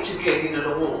doesn't mean to get in at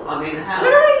all. I mean, how? No,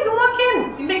 you can walk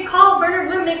in. You make a call, Bernard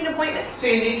Bloom, make an appointment. So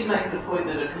you need to make an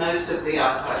appointment at most of the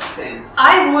archives then?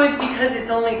 I would, because it's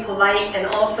only polite, and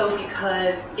also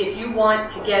because if you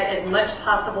want to get as much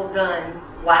possible done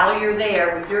while you're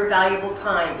there with your valuable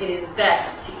time, it is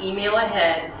best to email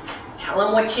ahead, tell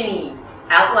them what you need,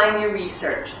 outline your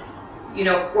research, you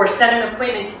know, or set an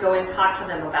appointment to go and talk to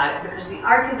them about it, because the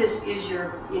archivist is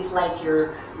like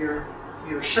your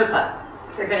Sherpa,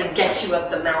 They're going to get you up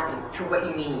the mountain to what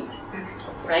you need,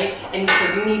 right? And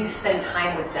so you need to spend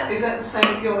time with them. Is that the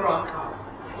same with your archive?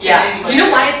 Yeah. You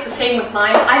know why it's the same with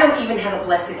mine? I don't even have a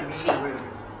blessed reading room.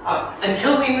 Oh.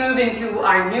 Until we move into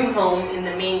our new home in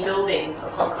the main building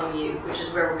of HKU, which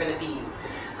is where we're going to be.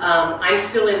 I'm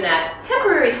still in that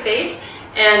temporary space,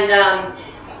 and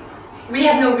we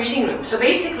have no reading room. So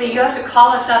basically, you have to call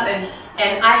us up, and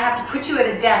I have to put you at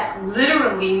a desk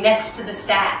literally next to the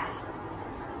stacks.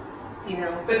 You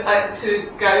know. But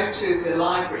to go to the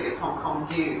library of Hong Kong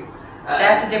View.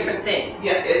 That's a different thing.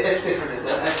 Yeah, that's different, is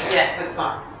it? Okay, yeah. That's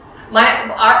fine.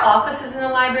 Our office is in the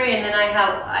library, and then I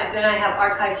have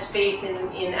archive space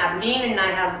in Aberdeen, and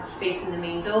I have space in the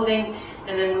main building,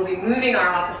 and then we'll be moving our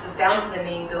offices down to the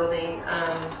main building.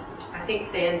 I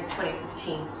think the end of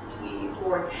 2015, please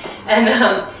Lord. And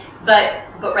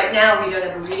but right now we don't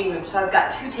have a reading room, so I've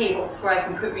got 2 tables where I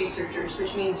can put researchers,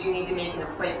 which means you need to make an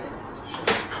appointment.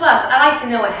 Plus, I like to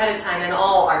know ahead of time, and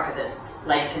all archivists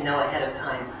like to know ahead of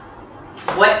time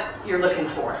what you're looking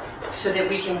for, so that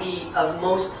we can be of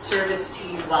most service to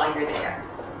you while you're there.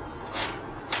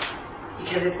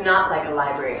 Because it's not like a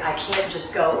library. I can't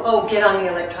just go, oh, get on the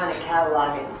electronic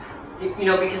catalog, and, you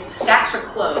know, because the stacks are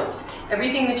closed.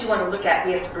 Everything that you want to look at,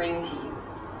 we have to bring to you,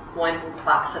 1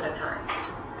 box at a time.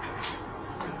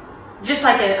 Just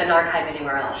like an archive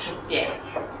anywhere else. Yeah.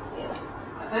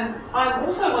 And I'm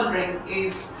also wondering,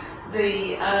 is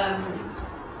the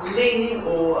leaning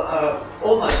or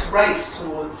almost race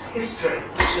towards history,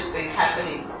 which has been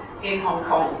happening in Hong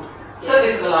Kong,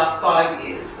 certainly for the last 5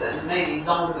 years, and maybe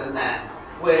longer than that,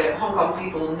 where Hong Kong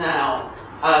people now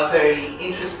are very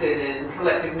interested in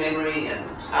collective memory and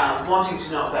wanting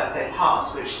to know about their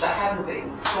past, which they haven't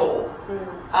been before.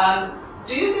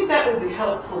 Do you think that will be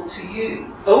helpful to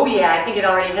you? Oh yeah, I think it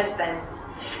already has been.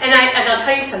 And I'll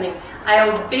tell you something, I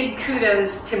owe big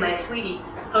kudos to my sweetie,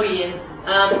 Hoyin,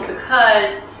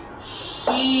 because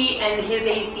he and his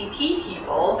ACP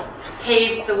people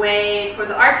paved the way for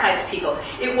the archives people.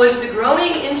 It was the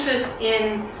growing interest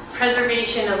in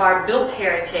preservation of our built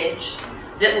heritage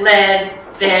that led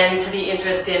then to the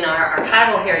interest in our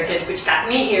archival heritage, which got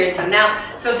me here. And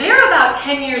so they're about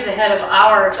 10 years ahead of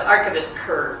our archivist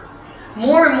curve.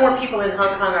 More and more people in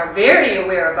Hong Kong are very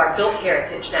aware of our built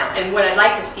heritage now. And what I'd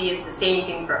like to see is the same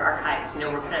thing for archives. You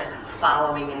know, we're kind of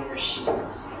following in their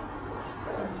shoes.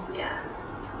 Yeah.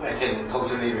 I can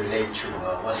totally relate to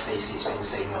what Stacy's been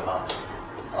saying about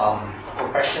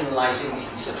professionalizing these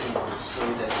disciplines so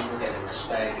that people get the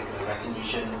respect, get the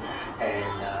recognition,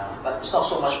 and but it's not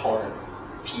so much for the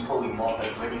people involved,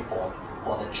 but really for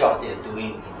the job they're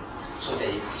doing, so that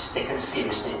it's taken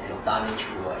seriously and done into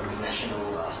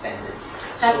international standard.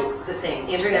 That's the thing,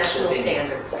 international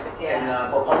standards. Yeah.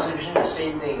 And for conservation, the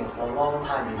same thing. For a long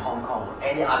time in Hong Kong,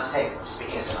 any architect,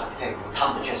 speaking as an architect, will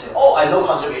come to church and say, "Oh, I know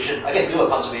conservation. I can do a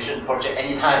conservation project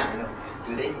anytime." You know,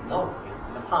 do they? No.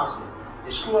 In the past,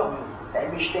 they screw up,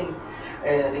 damage things,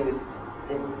 and they would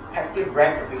practically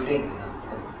wreck the building,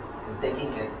 and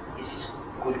thinking that this is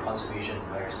good conservation,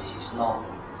 whereas this is not.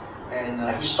 And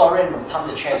historian will come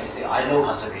to chairs and say, "I know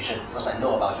conservation because I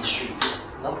know about history."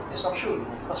 No, it's not true,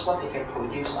 because what they can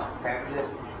produce are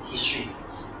fabulous history,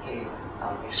 okay,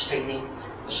 explaining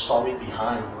the story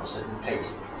behind a certain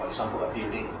place, for example, a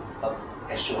building. But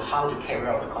as to how to carry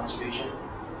out the conservation,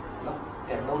 no,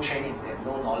 they have no training, they have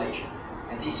no knowledge.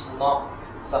 And this is not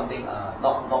something,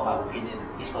 not my opinion.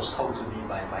 This was told to me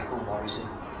by Michael Morrison,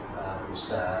 who's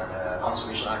the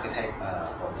conservation architect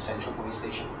for the Central Police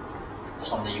Station. It's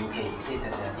from the UK. He said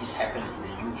that this happened in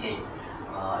the UK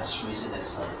as recent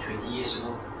as 20 years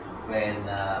ago, when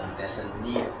there's a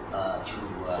need to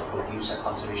produce a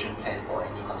conservation plan for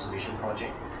any conservation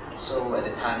project. So at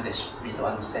the time, there's little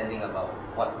understanding about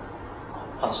what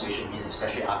conservation means,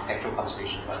 especially architectural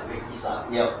conservation. By the way,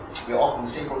 we're all from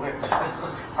the same program.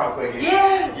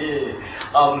 Yeah.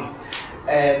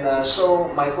 And so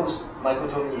Michael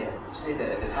told me, said that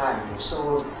at the time,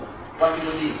 so what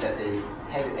people did is that they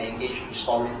had to engage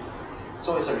historians.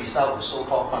 So as a result, the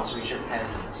so-called conservation plan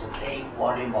is a big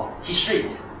volume of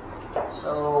history.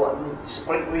 So it's a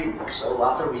great read. So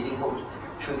after reading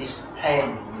through this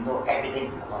plan, you know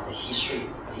everything about the history,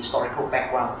 the historical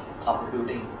background of the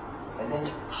building. And then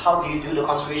how do you do the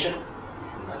conservation?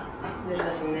 There's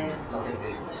nothing there. Nothing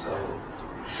there.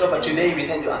 So but today we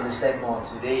tend to understand more.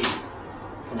 Today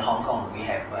in Hong Kong we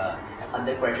have an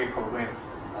undergraduate program,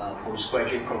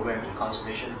 postgraduate program in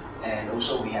conservation, and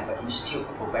also we have an institute,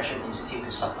 a professional institute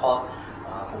to support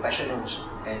professionals.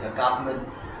 And the government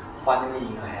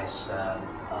finally has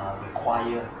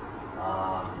required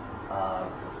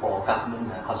for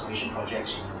government conservation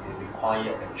projects, they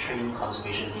require a trained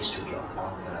conservationist to be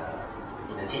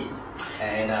in a team,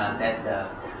 and that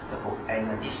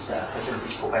this person,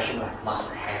 this professional,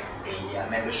 must have a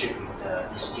membership with the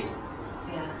institute.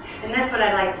 Yeah, and that's what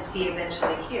I'd like to see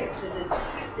eventually here,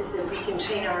 is that we can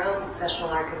train our own professional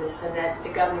archivists, and that the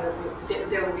government,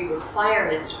 there will be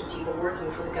requirements for people working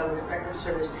for the government record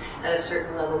service at a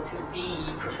certain level to be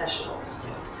professionals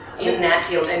in that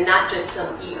field, and not just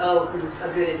some EO who's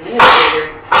a good administrator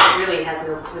who really has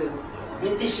no clue. I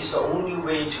mean, this is the only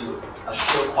way to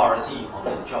assure quality of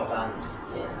the job done.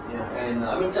 Yeah. And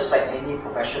I mean, just like any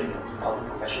profession, important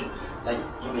profession, like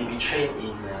you may be trained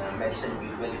in medicine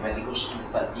with a medical school,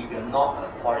 but if you're not a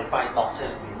qualified doctor,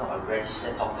 you're not a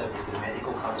registered doctor with the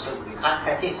medical council, you can't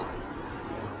practice.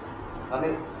 I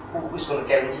mean, who's going to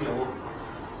guarantee your work?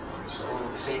 So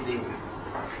the same thing.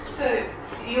 So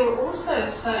you're also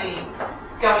saying,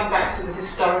 going back to the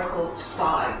historical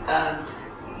side,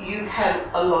 you've had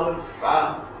a lot of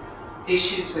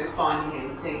issues with finding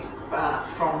anything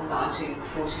from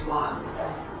 1941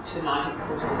 to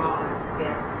 1945.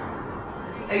 Yeah.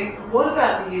 What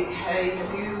about the UK?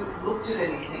 Have you looked at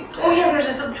anything there? Oh yeah, there's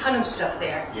a ton of stuff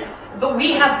there. Yeah. But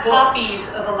we have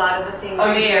copies of a lot of the things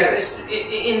there do?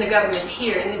 in the government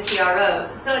here, in the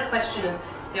PROs. It's not a question of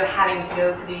having to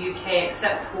go to the UK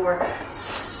except for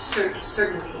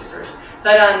certain papers.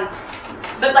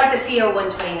 But like the CO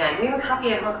 129, we have a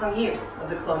copy at Hong Kong U of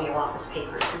the Colonial Office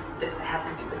papers that have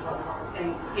to do with Hong Kong,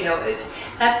 and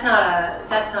that's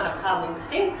not a problem. The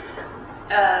thing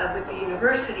with the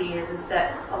university is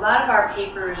that a lot of our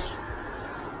papers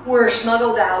were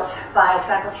smuggled out by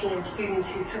faculty and students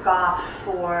who took off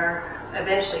for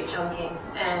eventually chunking,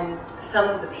 and some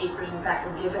of the papers, in fact,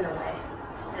 were given away,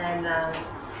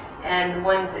 and the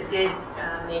ones that did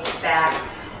make it back.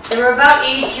 There were about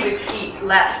 80 cubic feet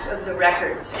left of the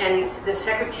records, and the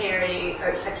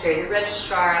the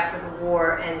registrar after the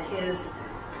war, and his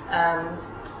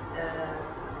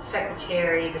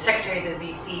secretary, the secretary of the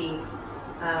VC,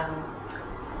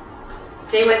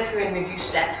 they went through and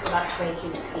reduced that to about 20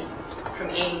 cubic feet, from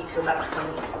 80 to about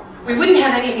 20. We wouldn't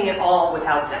have anything at all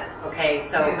without them, okay?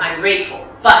 So yes. I'm grateful,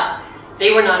 but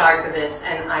they were not archivists,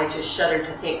 and I just shuddered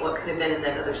to think what could have been in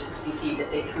that other 60 feet that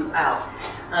they threw out.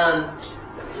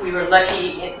 We were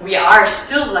lucky, we are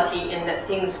still lucky in that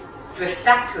things drift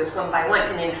back to us one by one,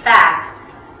 and in fact,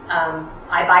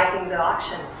 I buy things at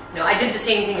auction. I did the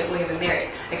same thing at William & Mary,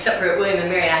 except for at William &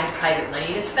 Mary I had private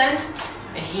money to spend,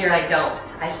 and here I don't.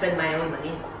 I spend my own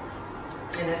money.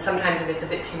 And then sometimes if it's a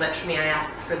bit too much for me, I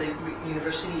ask for the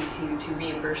university to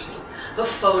reimburse me. But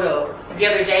photos. The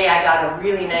other day I got a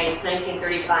really nice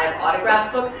 1935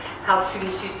 autograph book. How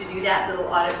students used to do that, little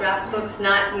autograph books.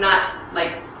 Not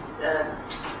like,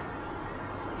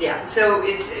 yeah. So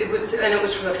it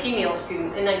was from a female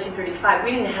student in 1935.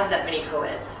 We didn't have that many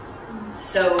co-eds.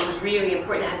 So it was really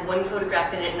important. It had one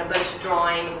photograph in it and a bunch of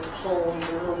drawings and poems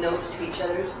and little notes to each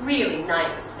other. It was really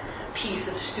nice piece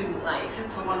of student life.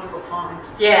 It's a wonderful find.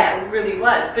 Yeah, it really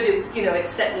was. But it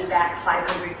set me back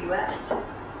 500 US.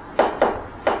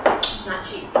 It's not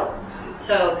cheap.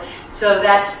 So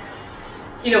that's,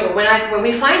 but when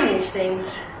we find these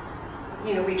things,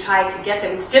 we try to get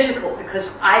them. It's difficult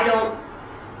because I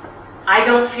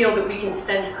don't feel that we can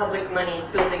spend public money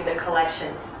building the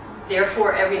collections.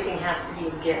 Therefore, everything has to be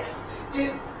a gift.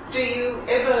 Do you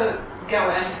ever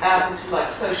go out into like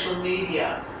social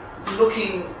media,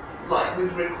 looking like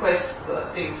with requests for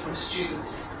things from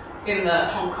students in the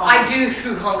Hong Kong? I do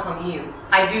through Hong Kong U.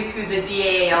 I do through the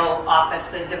DAAO office,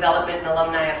 the Development and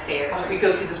Alumni Affairs. Oh, we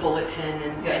go through the bulletin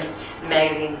and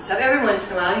magazine stuff every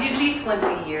once in a while, at least once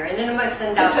a year, and then I'm going to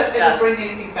send out stuff. Does that ever bring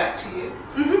anything back to you?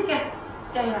 Mm-hmm.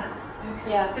 Yeah.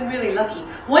 Yeah, I've been really lucky.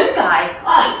 One guy,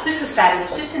 this was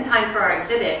fabulous, just in time for our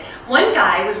exhibit. One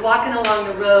guy was walking along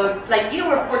the road, like,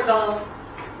 where Portobello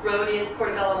Road is,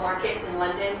 Portobello Market in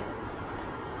London?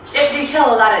 They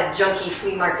sell a lot of junky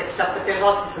flea market stuff, but there's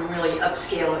also some really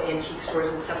upscale antique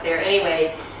stores and stuff there.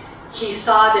 Anyway, he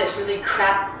saw this really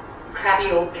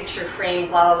crappy old picture frame,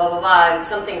 blah, blah, blah, blah, blah, and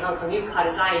something Hong Kong U caught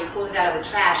his eye. He pulled it out of the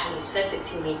trash and he sent it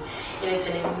to me. And it's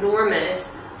an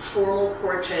enormous formal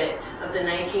portrait of the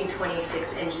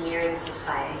 1926 Engineering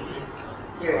Society.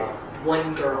 Here it is,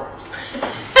 one girl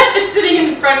sitting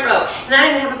in the front row. And I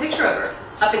didn't have a picture of her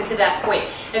up until that point.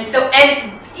 And so,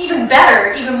 and even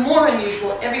better, even more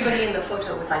unusual, everybody in the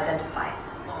photo was identified.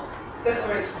 That's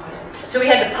very exciting. So we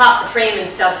had to pop the frame and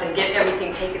stuff and get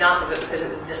everything taken off of it because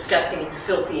it was disgusting and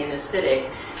filthy and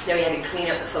acidic. Then we had to clean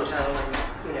up the photo and,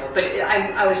 but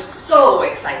I was so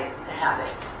excited to have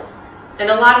it. And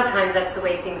a lot of times that's the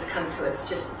way things come to us,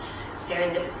 just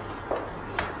serendipity.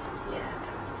 Yeah.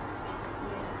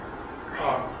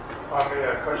 I'm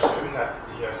a college student at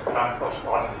the Stanford College of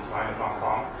Art and Design in Hong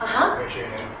Kong.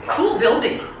 Majoring in cool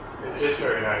building. It is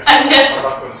very nice. I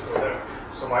love going to school there.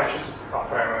 So my interest is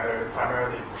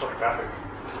primarily photographic.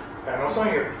 And also,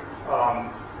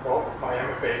 well, my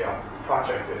MFA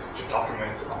project is to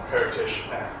document heritage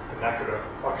and vernacular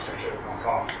architecture in Hong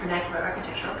Kong. Vernacular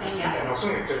architecture, okay, yeah. And also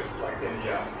there's like in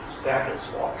the standards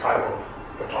for archival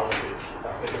photography,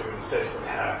 they do in the States with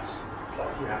hats.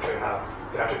 Like they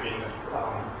have to be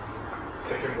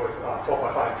taken with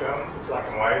 4x5 film, black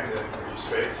and white, and maybe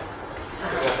straight. Do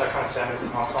you have that kind of standards in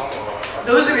Hong Kong? Or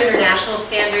those are international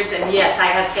standards, and yes, I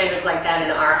have standards like that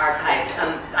in our archives.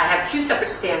 I have two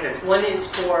separate standards. One is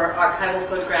for archival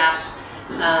photographs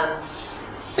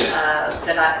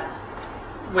that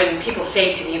when people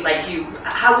say to me, like,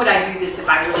 how would I do this if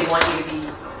I really want you to be,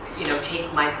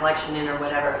 take my collection in or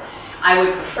whatever? I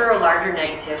would prefer a larger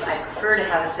negative. I prefer to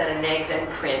have a set of negs and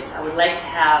prints. I would like to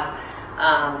have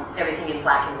everything in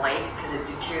black and white because it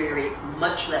deteriorates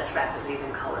much less rapidly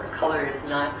than color. Color is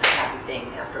not a happy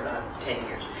thing after about 10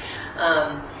 years.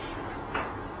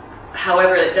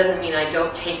 However, it doesn't mean I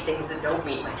don't take things that don't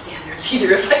meet my standards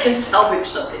either if I can salvage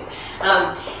something.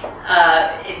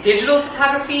 Digital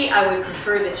photography, I would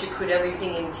prefer that you put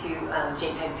everything into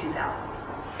JPEG 2000.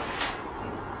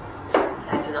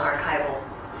 That's an archival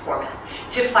format.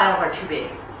 TIFF files are too big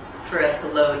for us to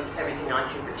load everything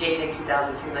onto, but JPEG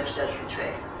 2000 pretty much does the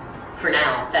trick. For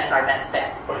now, that's our best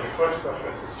bet. But your first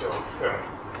preference is still film?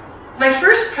 My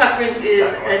first preference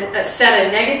is a set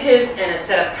of negatives and a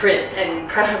set of prints, and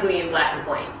preferably in black and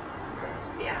white.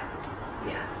 Okay. Yeah.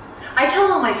 I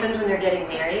tell all my friends when they're getting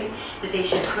married that they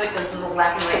should put those little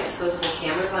black and white disposable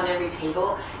cameras on every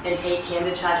table and take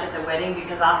candid shots at the wedding,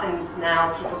 because often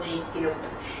now people take,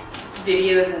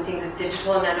 videos and things are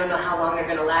digital, and I don't know how long they're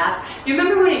going to last. You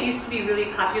remember when it used to be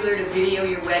really popular to video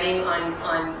your wedding on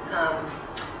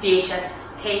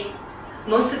VHS tape?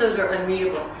 Most of those are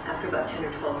unreadable after about 10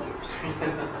 or 12 years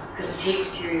because the tape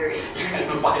deteriorates. You can't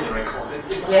even buy the record.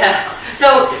 Yeah.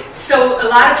 So a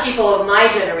lot of people of my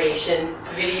generation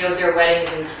videoed their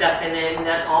weddings and stuff, and then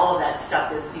all of that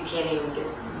stuff is, you can't even get,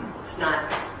 it's not,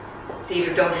 they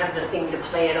either don't have the thing to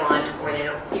play it on, or they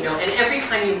don't, and every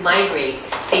time you migrate,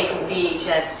 say from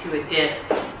VHS to a disc,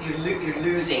 you're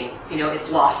losing, it's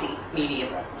lossy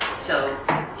medium. So,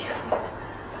 yeah,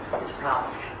 it's a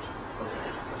problem.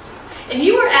 And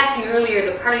you were asking earlier,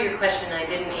 the part of your question I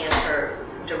didn't answer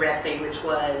directly, which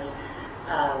was,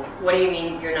 what do you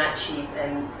mean you're not cheap,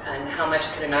 and how much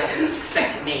could an archivist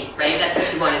expect to make, right? That's what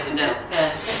you wanted to know.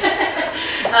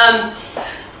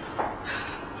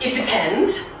 It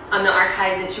depends on the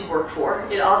archive that you work for.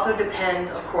 It also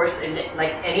depends, of course,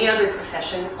 like any other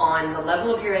profession, on the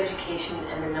level of your education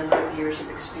and the number of years of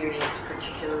experience,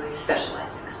 particularly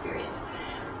specialized experience.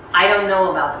 I don't know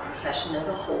about the profession as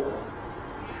a whole.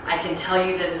 I can tell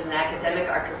you that as an academic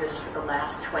archivist for the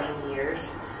last 20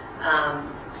 years,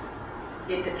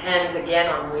 it depends again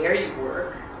on where you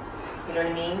work, you know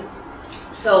what I mean?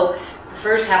 So the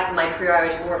first half of my career I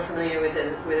was more familiar with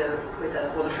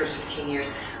the first 15 years,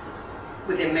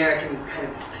 with the American kind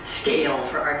of scale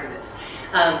for archivists.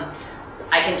 I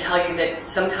can tell you that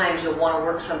sometimes you'll want to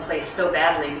work someplace so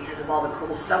badly because of all the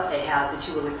cool stuff they have that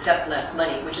you will accept less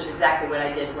money, which is exactly what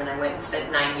I did when I went and spent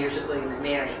 9 years at William &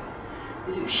 Mary.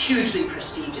 It's hugely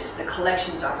prestigious. The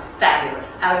collections are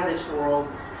fabulous, out of this world,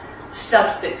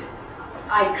 stuff that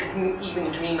I couldn't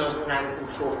even dream of when I was in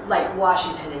school, like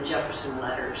Washington and Jefferson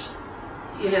letters,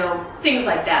 things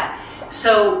like that.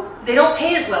 So they don't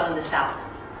pay as well in the South,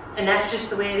 and that's just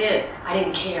the way it is. I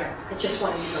didn't care. I just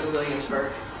wanted to go to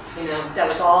Williamsburg. That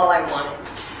was all I wanted.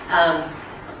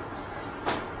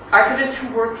 Archivists who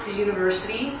work for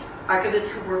universities,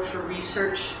 archivists who work for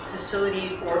research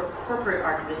facilities, or corporate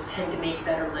archivists tend to make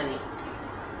better money.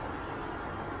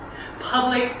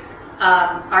 Public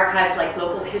archives like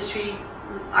local history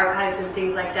archives and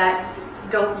things like that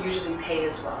don't usually pay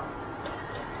as well.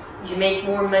 You make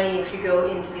more money if you go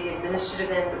into the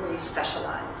administrative end or you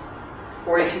specialize,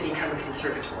 or if you become a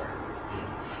conservator.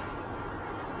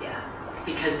 Yeah,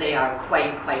 because they are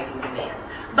quite in demand.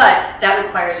 But that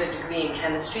requires a degree in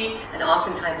chemistry, and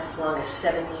oftentimes as long as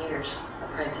 7 years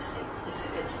apprenticing. It's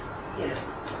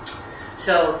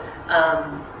So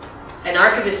an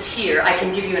archivist here, I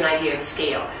can give you an idea of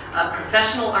scale. A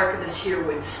professional archivist here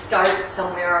would start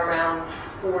somewhere around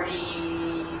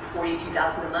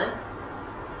 $42,000 a month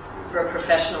for a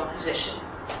professional position.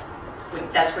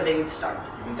 That's where they would start.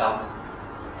 At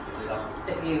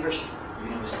the university.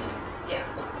 Yeah.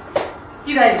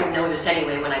 You guys would know this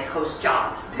anyway when I post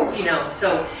jobs,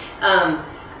 so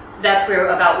that's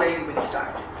about where you would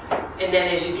start. And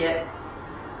then as you get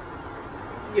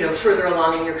you know, further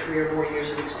along in your career, more years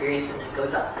of experience, and it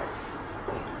goes up.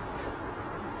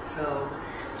 So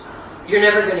you're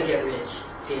never going to get rich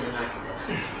being an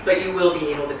archivist, but you will be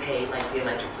able to pay like the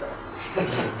electric bill.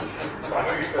 Well, I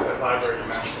know you said that library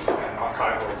management and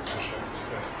archival management is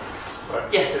different,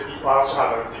 but yes. I also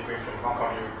have a degree from Hong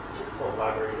Kong U for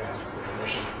library and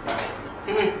information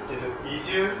management. Is it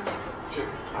easier to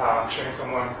train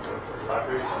someone with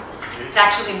libraries? It's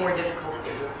actually more difficult.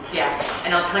 Is it? Yeah,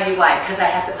 and I'll tell you why. Because I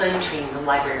have to untrain the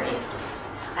librarian.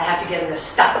 I have to get them to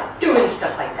stop doing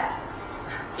stuff like that.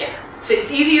 Yeah. So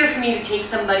it's easier for me to take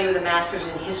somebody with a master's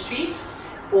in history,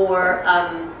 or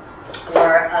a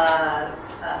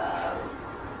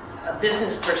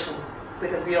business person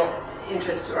with a real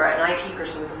interest, or an IT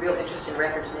person with a real interest in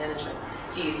records management.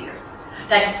 It's easier.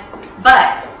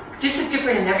 But this is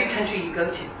different in every country you go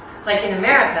to. Like in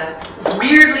America,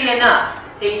 weirdly enough,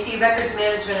 they see records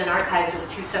management and archives as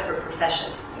two separate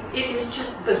professions. It is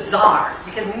just bizarre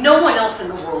because no one else in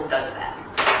the world does that.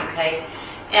 Okay,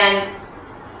 and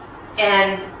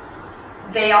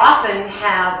they often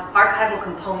have archival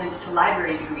components to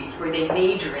library degrees where they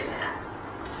major in that.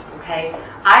 Okay,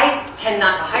 I tend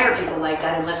not to hire people like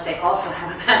that unless they also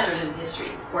have a master's in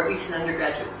history, or at least an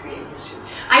undergraduate degree in history.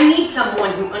 I need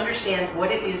someone who understands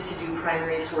what it is to do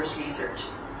primary source research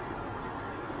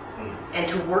and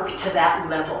to work to that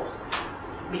level,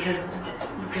 because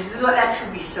that's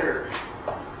who we serve.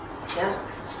 Yeah.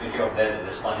 Speaking of that,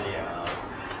 it's funny,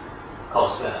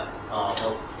 because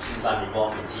since I'm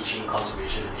involved in teaching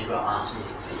conservation, people ask me,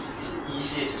 is it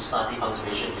easier to study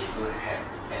conservation if you have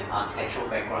an architectural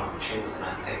background, trained as an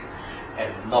architect?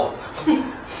 And no.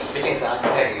 Speaking as an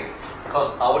architect,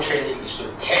 because our training is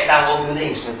to tear down old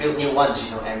buildings, to build new ones,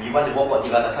 you know, and we want to work for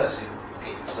developers.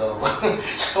 Okay,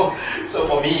 so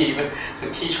for me, even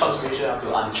to teach conservation, I have to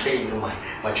untrain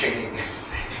my training.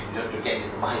 To get into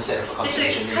the mindset of a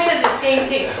conservation. It's kind of the same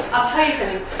thing. I'll tell you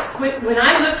something. When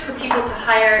I look for people to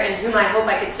hire and whom I hope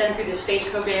I could send through the SPACE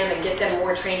program and get them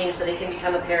more training so they can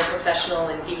become a paraprofessional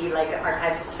and be like an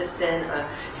archives assistant, a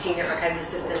senior archives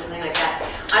assistant, something like that,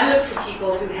 I look for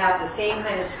people who have the same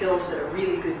kind of skills that a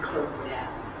really good clerk would have.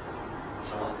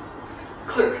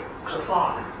 Clerk.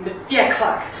 Yeah,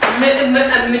 clerk.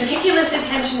 A meticulous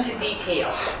attention to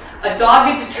detail. A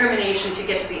dogged determination to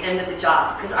get to the end of the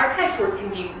job. Because archives work can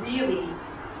be really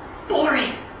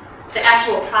boring, the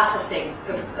actual processing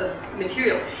of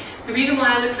materials. The reason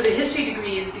why I look for the history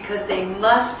degree is because they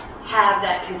must have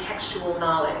that contextual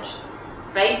knowledge,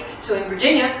 right? So in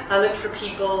Virginia, I looked for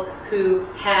people who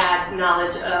had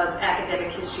knowledge of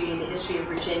academic history, the history of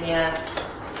Virginia,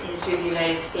 the history of the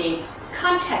United States,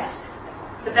 context,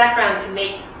 the background to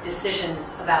make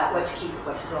decisions about what to keep,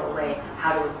 what to throw away,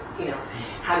 how to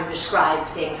describe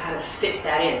things, how to fit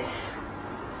that in.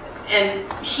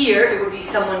 And here it would be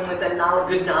someone with a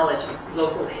good knowledge of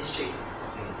local history,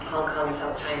 Hong Kong,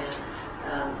 South China,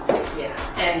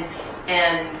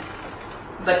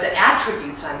 but the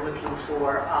attributes I'm looking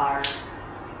for are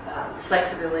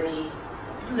flexibility.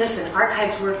 Listen,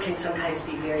 archives work can sometimes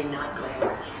be very not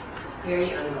glamorous, very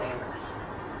unglamorous,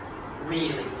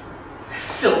 really.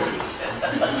 Filthy,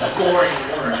 boring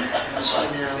work. That's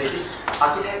right.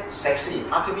 Architect, sexy.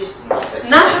 Archivist, not sexy.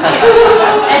 Not sexy.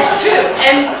 That's true.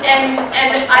 And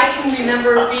I can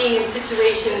remember being in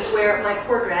situations where my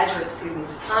poor graduate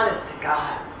students, honest to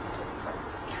God,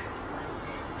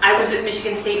 I was at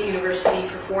Michigan State University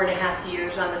for 4.5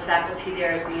 years on the faculty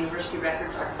there as the university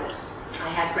records archivist. I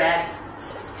had grad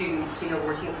students,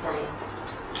 working for me.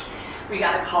 We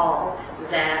got a call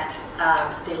that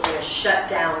they were going to shut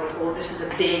down. Well, this is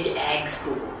a big ag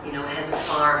school, it has a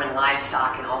farm and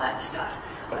livestock and all that stuff,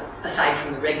 aside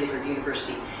from the regular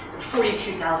university. There were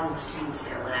 42,000 students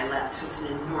there when I left, so it's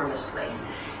an enormous place.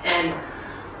 And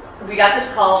we got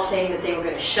this call saying that they were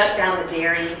going to shut down the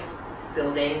dairy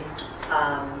building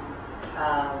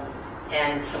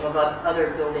and some of other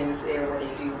buildings there where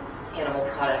they do animal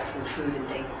products and food and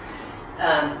things.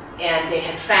 And they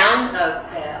had found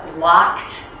a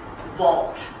locked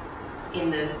vault in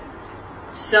the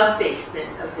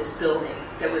sub-basement of this building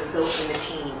that was built in the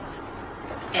teens.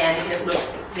 And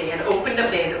they had opened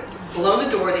up, they had blown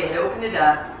the door, they had opened it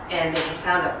up, and they had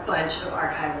found a bunch of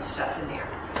archival stuff in there.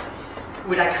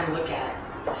 Would I come look at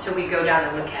it? So we go down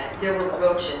and look at it. There were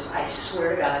roaches, I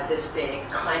swear to God, this big,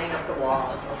 climbing up the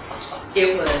walls.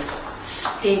 It was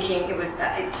stinking.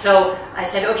 So I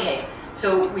said, okay.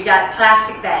 So we got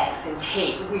plastic bags and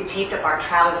tape. We taped up our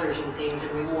trousers and things,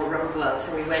 and we wore rubber gloves,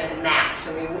 and we went in masks,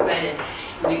 and we went and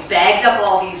we bagged up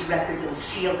all these records and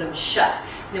sealed them shut.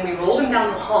 And then we rolled them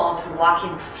down the hall to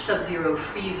walk-in sub-zero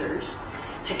freezers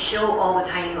to kill all the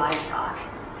tiny livestock.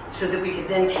 so that we could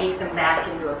then take them back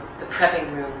into the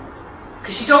prepping room.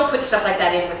 Because you don't put stuff like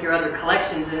that in with your other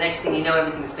collections, and the next thing you know,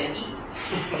 everything's been eaten.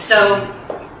 So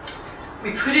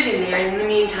we put it in there, and in the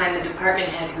meantime, the department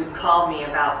head who called me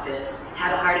about this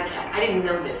had a heart attack. I didn't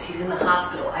know this. He's in the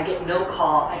hospital. I get no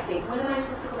call. I think, when am I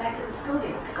supposed to go back to this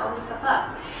building and pick all this stuff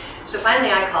up? So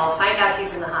finally I call, find out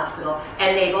he's in the hospital,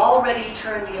 and they've already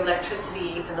turned the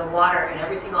electricity and the water and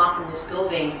everything off in this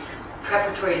building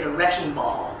preparatory to the wrecking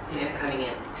ball, coming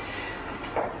in.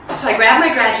 So I grab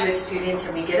my graduate students,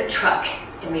 and we get a truck,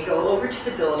 and we go over to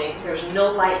the building. There's no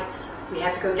lights. We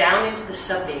have to go down into the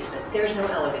sub-basement. There's no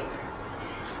elevator.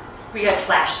 We got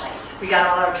flashlights. We got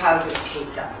all our trousers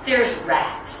taped up. There's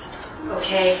rats,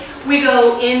 okay? We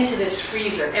go into this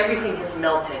freezer. Everything has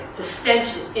melted. The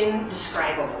stench is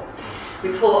indescribable.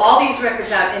 We pull all these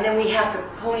records out, and then we have to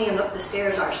pony them up the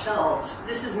stairs ourselves.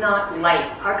 This is not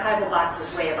light. Archival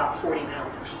boxes weigh about 40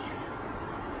 pounds a piece.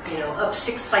 Up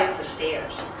 6 flights of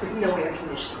stairs with no air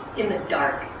conditioning, in the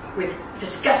dark, with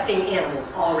disgusting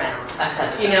animals all around,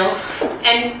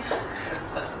 And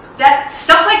that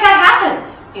stuff like that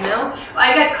happens,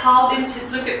 I got called in to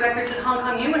look at records at Hong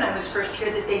Kong U when I was first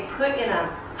here that they put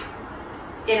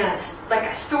in a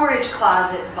storage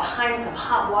closet behind some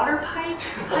hot water pipe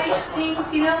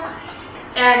things,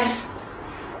 And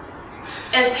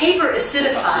as paper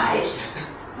acidifies,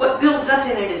 what builds up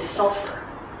in it is sulfur.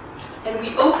 And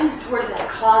we opened the door to that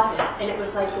closet, and it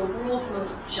was like the world's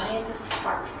most giantest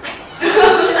fart.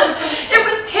 It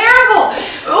was terrible.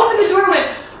 We opened the door and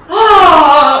went,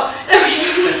 oh! And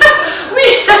we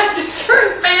had to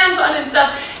turn fans on and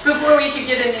stuff before we could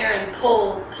get in there and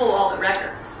pull all the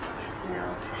records.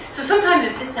 So sometimes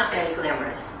it's just not very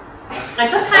glamorous.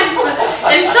 And sometimes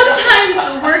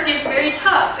the work is very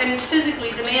tough and it's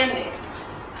physically demanding.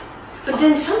 But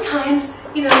then sometimes,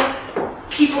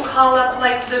 people call up,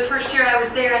 like the first year I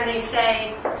was there, and they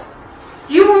say,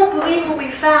 you won't believe what we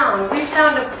found. We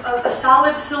found a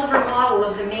solid silver model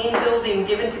of the main building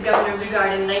given to Governor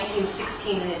Lugard in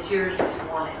 1916, and it's yours if you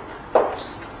want it.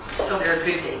 So there are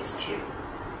good days, too.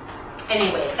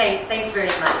 Anyway, thanks very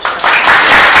much.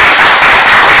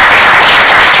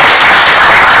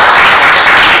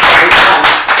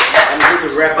 I'm going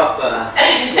to wrap up.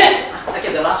 I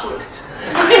get the last word.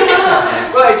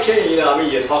 Well, actually,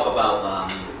 you talk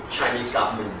about Chinese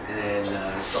government, and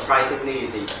surprisingly,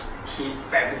 they keep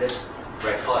fabulous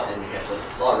record and have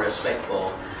a lot of respect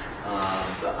for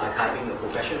the archiving the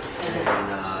profession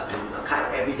and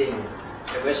archive everything.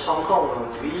 And whereas Hong Kong,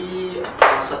 we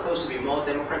are supposed to be more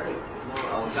democratic.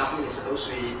 Our government is supposed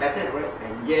to be better, right?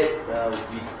 And yet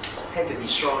we tend to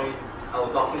destroy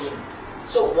our document.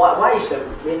 So why is the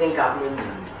mainland government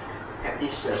have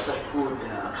this such good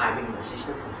archiving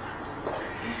system?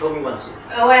 You told me once.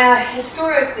 Oh, well,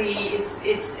 historically,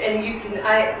 it's and you can.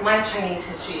 My Chinese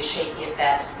history is shaky at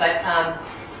best, but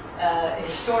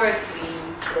historically,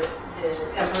 the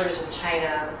emperors of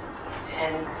China,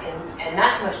 and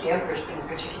not so much the emperors, but in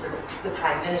particular the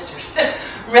prime ministers,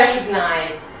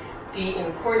 recognized the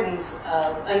importance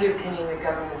of underpinning the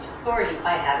government's authority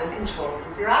by having control of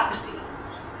the bureaucracy.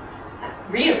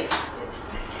 Really,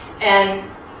 and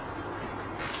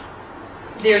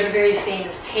there's a very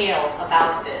famous tale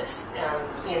about this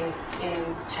in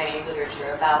Chinese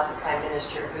literature about the prime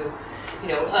minister who,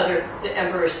 the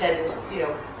emperor said,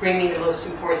 bring me the most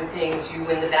important things, you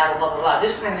win the battle, blah, blah, blah.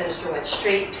 This prime minister went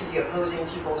straight to the opposing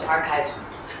people's archives,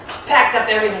 packed up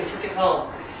everything, took it home,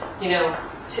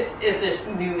 to this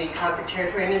newly conquered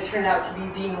territory, and it turned out to be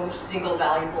the most single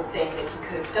valuable thing that he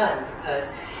could have done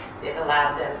because it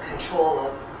allowed them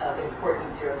control of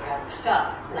important bureaucratic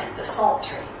stuff, like the salt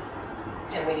trade.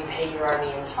 And when you pay your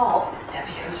army in salt, that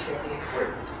becomes fairly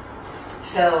important.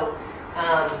 So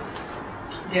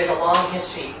there's a long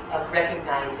history of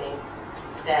recognizing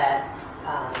that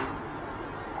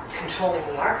controlling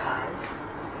the archives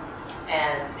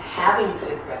and having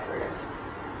good records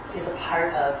is a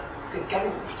part of good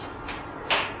governance.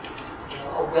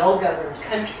 A well-governed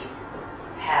country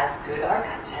has good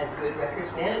archives, has good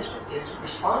records management, is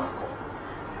responsible,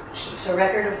 keeps a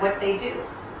record of what they do.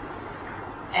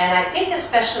 And I think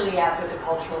especially after the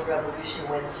Cultural Revolution,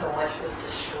 when so much was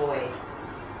destroyed,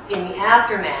 in the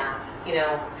aftermath,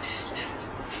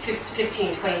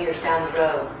 15, 20 years down the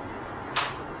road,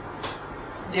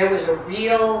 there was a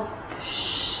real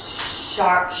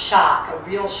sharp shock, a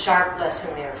real sharp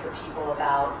lesson there for people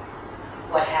about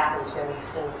what happens when these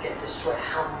things get destroyed,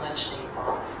 how much they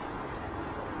lost,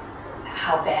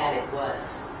 how bad it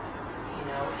was,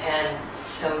 And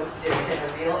so there's been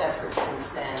a real effort since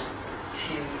then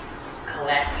to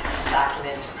collect,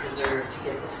 document, to preserve, to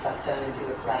get this stuff done and do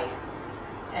it right.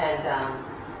 And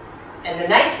And the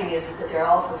nice thing is that they're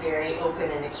also very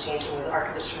open and exchanging with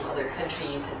archivists from other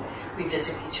countries, and we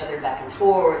visit each other back and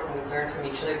forth, and we learn from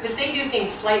each other, because they do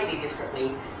things slightly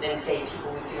differently than, say,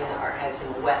 people would do in the archives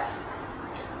in the West.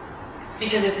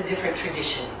 Because it's a different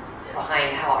tradition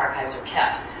behind how archives are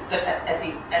kept. But at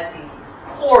the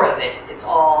core of it, it's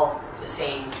all the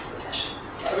same profession.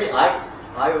 I mean,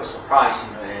 I was surprised,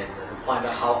 and find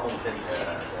out how open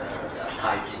the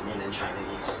archive in mainland China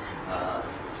is.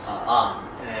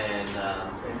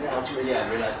 And then ultimately I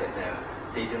realized that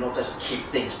they do not just keep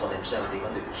things for themselves, they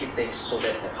want to keep things so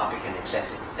that the public can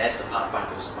access it. That's the part I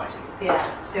find most surprising. Yeah,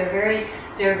 they're very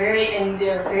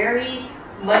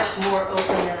much more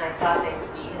open than I thought they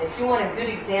would be. And if you want a good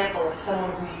example of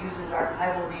someone who uses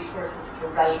archival resources to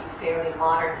write fairly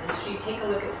modern history, take a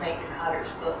look at Frank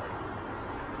DeCotter's books.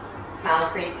 Mao's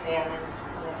Great Famine,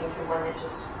 and I think the one that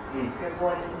just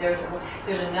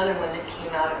there's another one that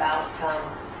came out about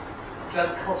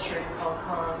drug culture in Hong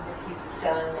Kong that he's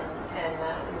done, and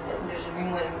there's a new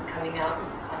one coming out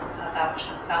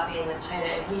about mainland China,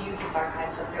 and he uses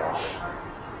archives up there all the time.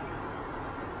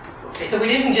 Okay. So it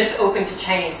isn't just open to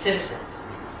Chinese citizens;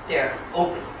 they're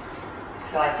open.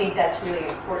 So I think that's really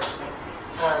important,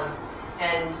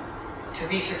 and to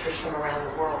researchers from around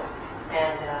the world,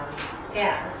 and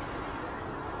yeah,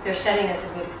 they're setting us a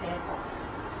good example.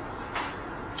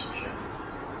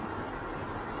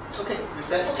 Okay, with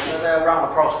that, another round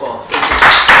of applause for Stacy.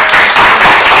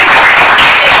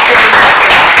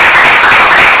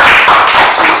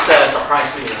 She's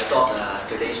surprised me. I thought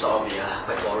today's talk would be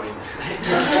quite boring.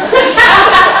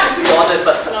 To be honest,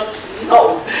 but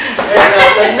no.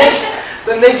 And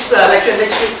the next lecture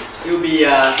next week it will be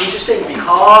interesting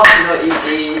because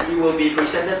it will be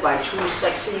presented by two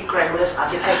sexy, glamorous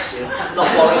architects. Not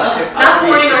boring architects. Not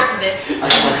boring architects.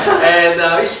 And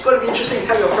it's going to be interesting.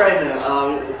 Tell your friend.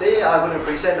 They are going to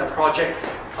present a project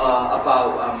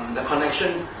about the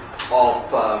connection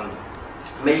of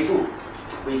Mayfu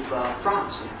with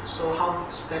France. So how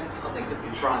is that connected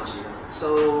with France?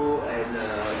 So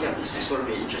yeah, this is going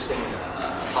to be interesting.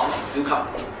 Talk. Do come.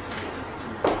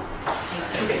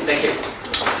 Thanks. Okay, thank you.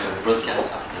 Broadcast.